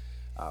do.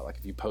 Like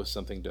if you post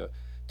something to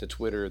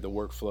Twitter, the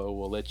workflow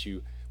will let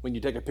you, when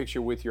you take a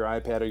picture with your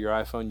iPad or your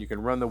iPhone, you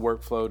can run the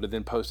workflow to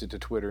then post it to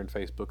Twitter and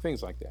Facebook,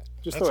 things like that.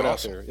 Just throw it out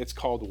there. It's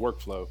called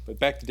Workflow. But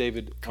back to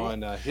David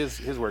on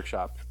his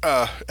workshop.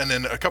 And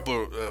then a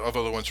couple of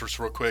other ones just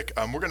real quick.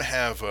 We're going to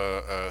have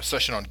a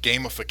session on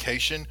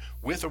gamification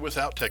with or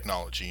without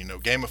technology.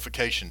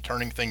 Gamification,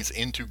 turning things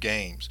into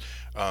games,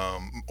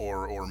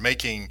 or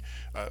making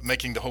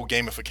the whole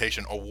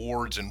gamification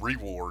awards and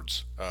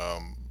rewards.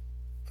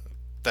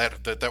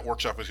 That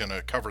workshop is going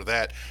to cover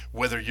that,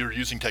 whether you're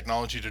using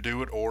technology to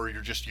do it or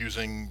you're just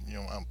using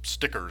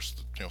stickers,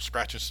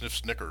 scratch and sniff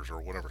Snickers or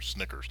whatever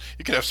Snickers.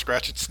 You could have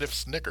scratch and sniff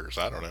Snickers.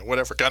 I don't know,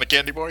 whatever kind of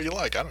candy bar you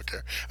like. I don't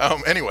care.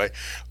 Anyway,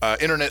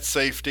 internet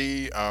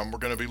safety. We're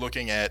going to be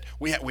looking at.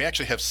 We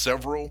actually have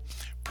several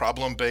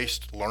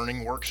problem-based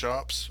learning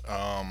workshops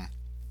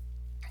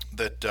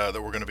that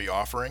we're going to be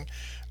offering.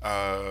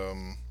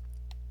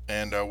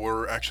 And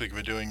we're actually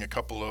going to be doing a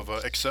couple of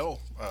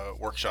Excel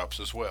workshops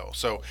as well.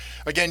 So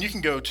again, you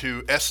can go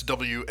to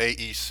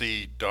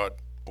swaec.org.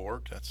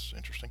 That's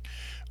interesting.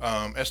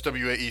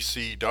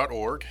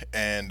 swaec.org,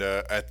 and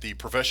at the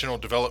professional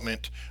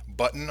development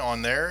button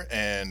on there,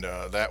 and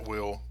that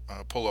will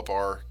pull up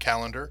our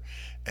calendar,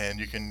 and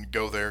you can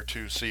go there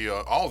to see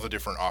all the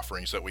different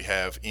offerings that we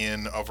have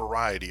in a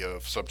variety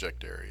of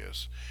subject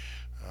areas.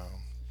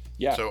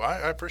 Yeah. So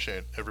I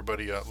appreciate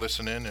everybody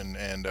listening,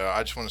 and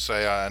I just want to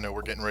say I know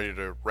we're getting ready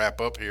to wrap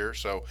up here,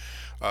 so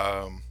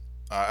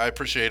I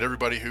appreciate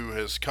everybody who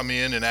has come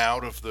in and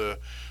out of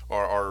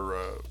our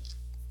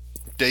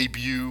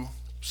debut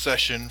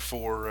session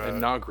for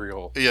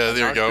inaugural. Yeah,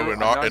 there you go.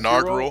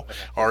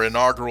 Our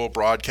inaugural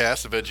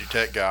broadcast of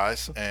EduTech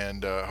Guys,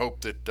 and hope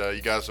that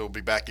you guys will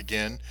be back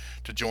again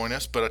to join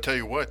us. But I tell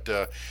you what,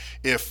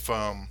 if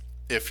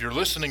you're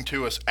listening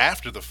to us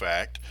after the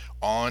fact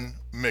on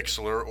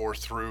Mixlr or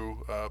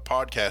through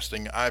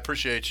podcasting, I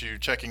appreciate you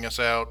checking us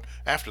out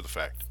after the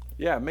fact.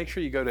 Yeah, make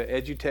sure you go to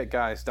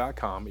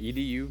edutechguys.com,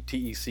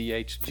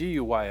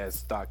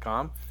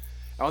 edutechguys.com.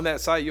 On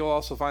that site, you'll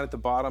also find at the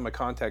bottom a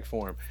contact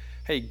form.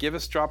 Hey,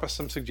 drop us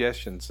some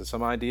suggestions and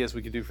some ideas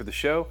we could do for the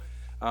show.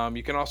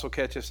 You can also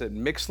catch us at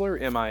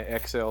Mixlr,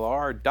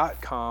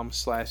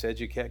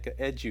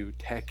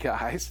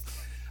 mixlr.com/edutechguys.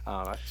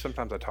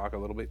 Sometimes I talk a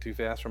little bit too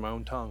fast for my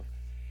own tongue.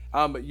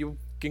 But you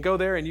can go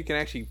there and you can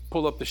actually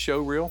pull up the show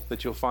reel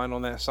that you'll find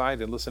on that site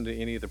and listen to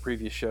any of the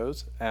previous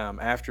shows.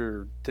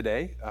 After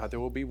today, there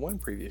will be one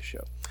previous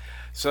show.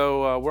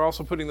 So we're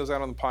also putting those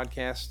out on the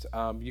podcast.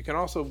 You can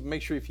also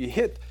make sure if you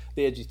hit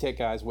the EduTech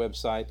Guys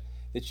website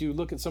that you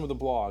look at some of the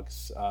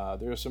blogs.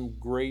 There are some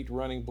great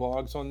running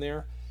blogs on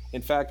there.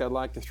 In fact, I'd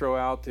like to throw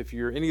out, if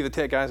you're any of the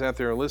tech guys out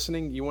there are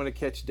listening, you want to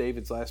catch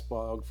David's last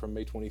blog from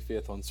May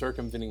 25th on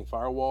circumventing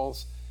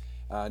firewalls.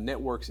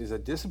 Networks is a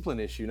discipline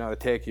issue, not a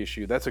tech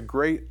issue. That's a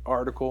great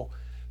article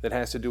that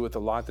has to do with a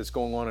lot that's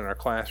going on in our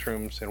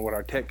classrooms and what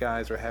our tech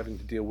guys are having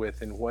to deal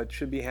with and what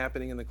should be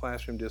happening in the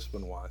classroom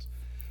discipline-wise.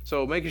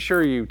 So making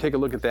sure you take a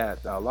look at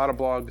that. A lot of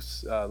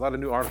blogs, a lot of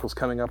new articles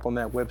coming up on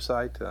that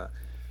website.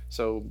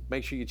 So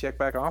make sure you check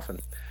back often.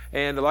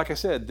 And like I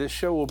said, this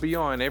show will be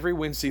on every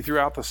Wednesday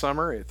throughout the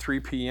summer at 3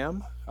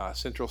 p.m.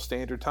 Central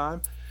Standard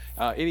Time.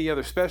 Any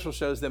other special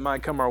shows that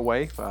might come our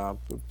way,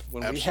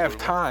 when we have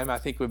time, I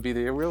think would be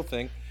the real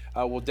thing.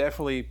 We'll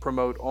definitely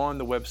promote on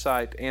the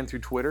website and through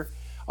Twitter.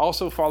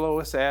 Also follow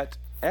us at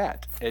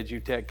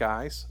EduTech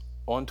Guys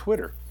on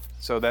Twitter.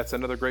 So that's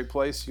another great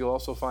place. You'll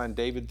also find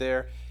David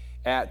there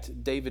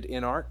at David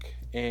Inark,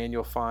 and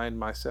you'll find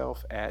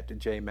myself at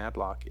J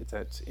Madlock.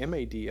 That's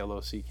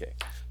Madlock.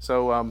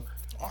 So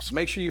awesome.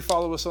 Make sure you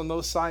follow us on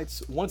those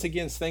sites. Once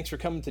again, thanks for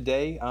coming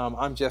today.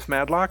 I'm Jeff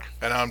Madlock.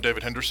 And I'm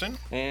David Henderson.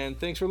 And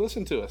thanks for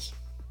listening to us.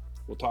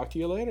 We'll talk to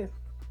you later.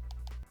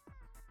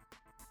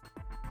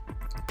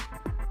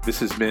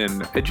 This has been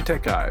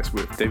EduTech Guys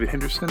with David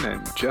Henderson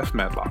and Jeff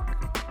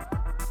Madlock.